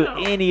you can do damn.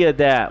 any of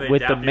that They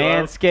with the dap you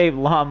up. Manscaped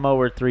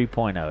Lawnmower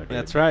 3.0, dude.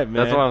 That's right, man.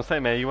 That's what I'm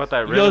saying, man. You want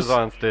that You go s-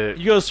 Renaissance stick.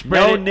 You go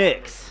spread No it.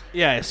 nicks.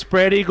 Yeah,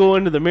 spread eagle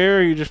into the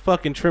mirror. You're just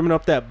fucking trimming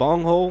up that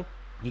bong hole.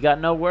 You got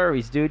no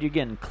worries, dude. You're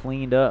getting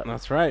cleaned up.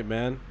 That's right,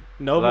 man.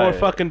 No Like- more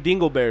fucking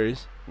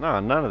dingleberries.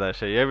 No, none of that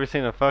shit. You ever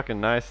seen a fucking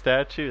nice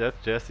statue?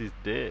 That's Jesse's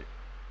dick.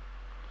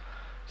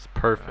 It's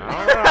perfect. the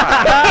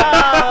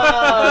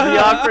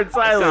awkward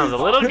silence. Sounds a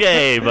little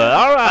gay, but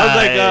all right. I was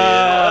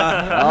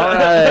like,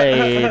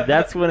 All right,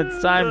 that's when it's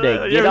time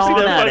to You get ever see on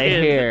that out of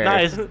fucking here.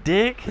 Nice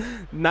dick.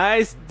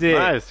 nice dick.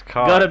 Nice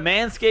cock. Go to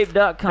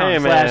manscaped.com Hey,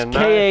 slash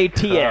man,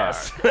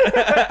 KATS.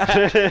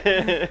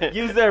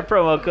 Use their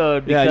promo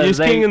code because Yeah, use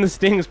they, King and the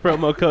Stings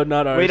promo code,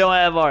 not ours. we don't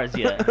have ours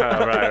yet.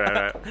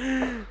 right.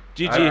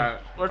 GG.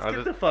 Let's I get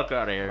just- the fuck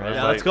out of here. I was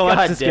Yeah, like- let's go watch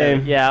God this damn it.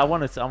 game. Yeah, I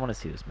want to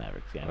see this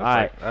Mavericks game. All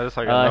right. I just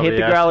like Hit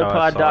nobody asked how I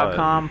saw it.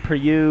 thegrowlerpod.com per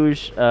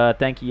usual.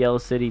 Thank you, Yellow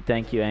City.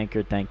 Thank you,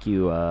 Anchor. Thank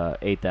you,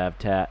 8th Ave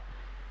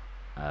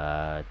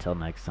Tat. Till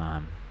next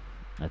time.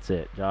 That's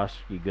it. Josh,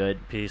 you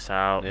good? Peace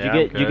out. Yeah, Did I'm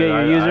you get good. your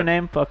I-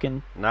 username?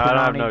 Fucking No, I don't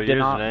have no Panani,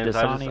 Dina- usernames.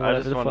 Dasani, I whatever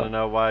just the want to fuck.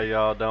 know why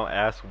y'all don't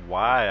ask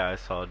why I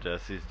saw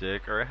Jesse's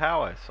dick or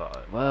how I saw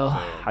it. Well,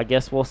 So- I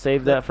guess we'll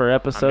save that for I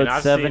episode mean,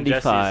 I've seen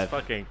Jesse's 75.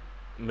 fucking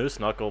moose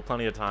knuckle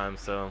plenty of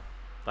times, so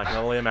I can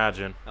only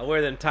imagine. I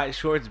wear them tight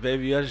shorts,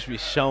 baby. I'll just be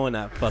showing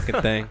that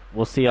fucking thing.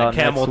 We'll see y'all That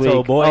next camel week.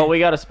 toe boy. Oh, we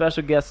got a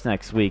special guest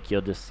next week.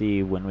 You'll just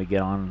see when we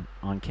get on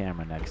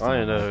camera next I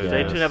time. know who guess. that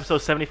Stay is. tuned, episode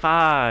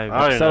 75. I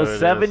already know So who it is,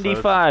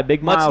 75,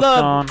 big Much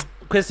milestone. love.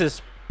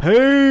 Kisses.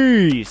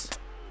 Peace.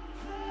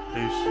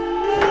 Peace.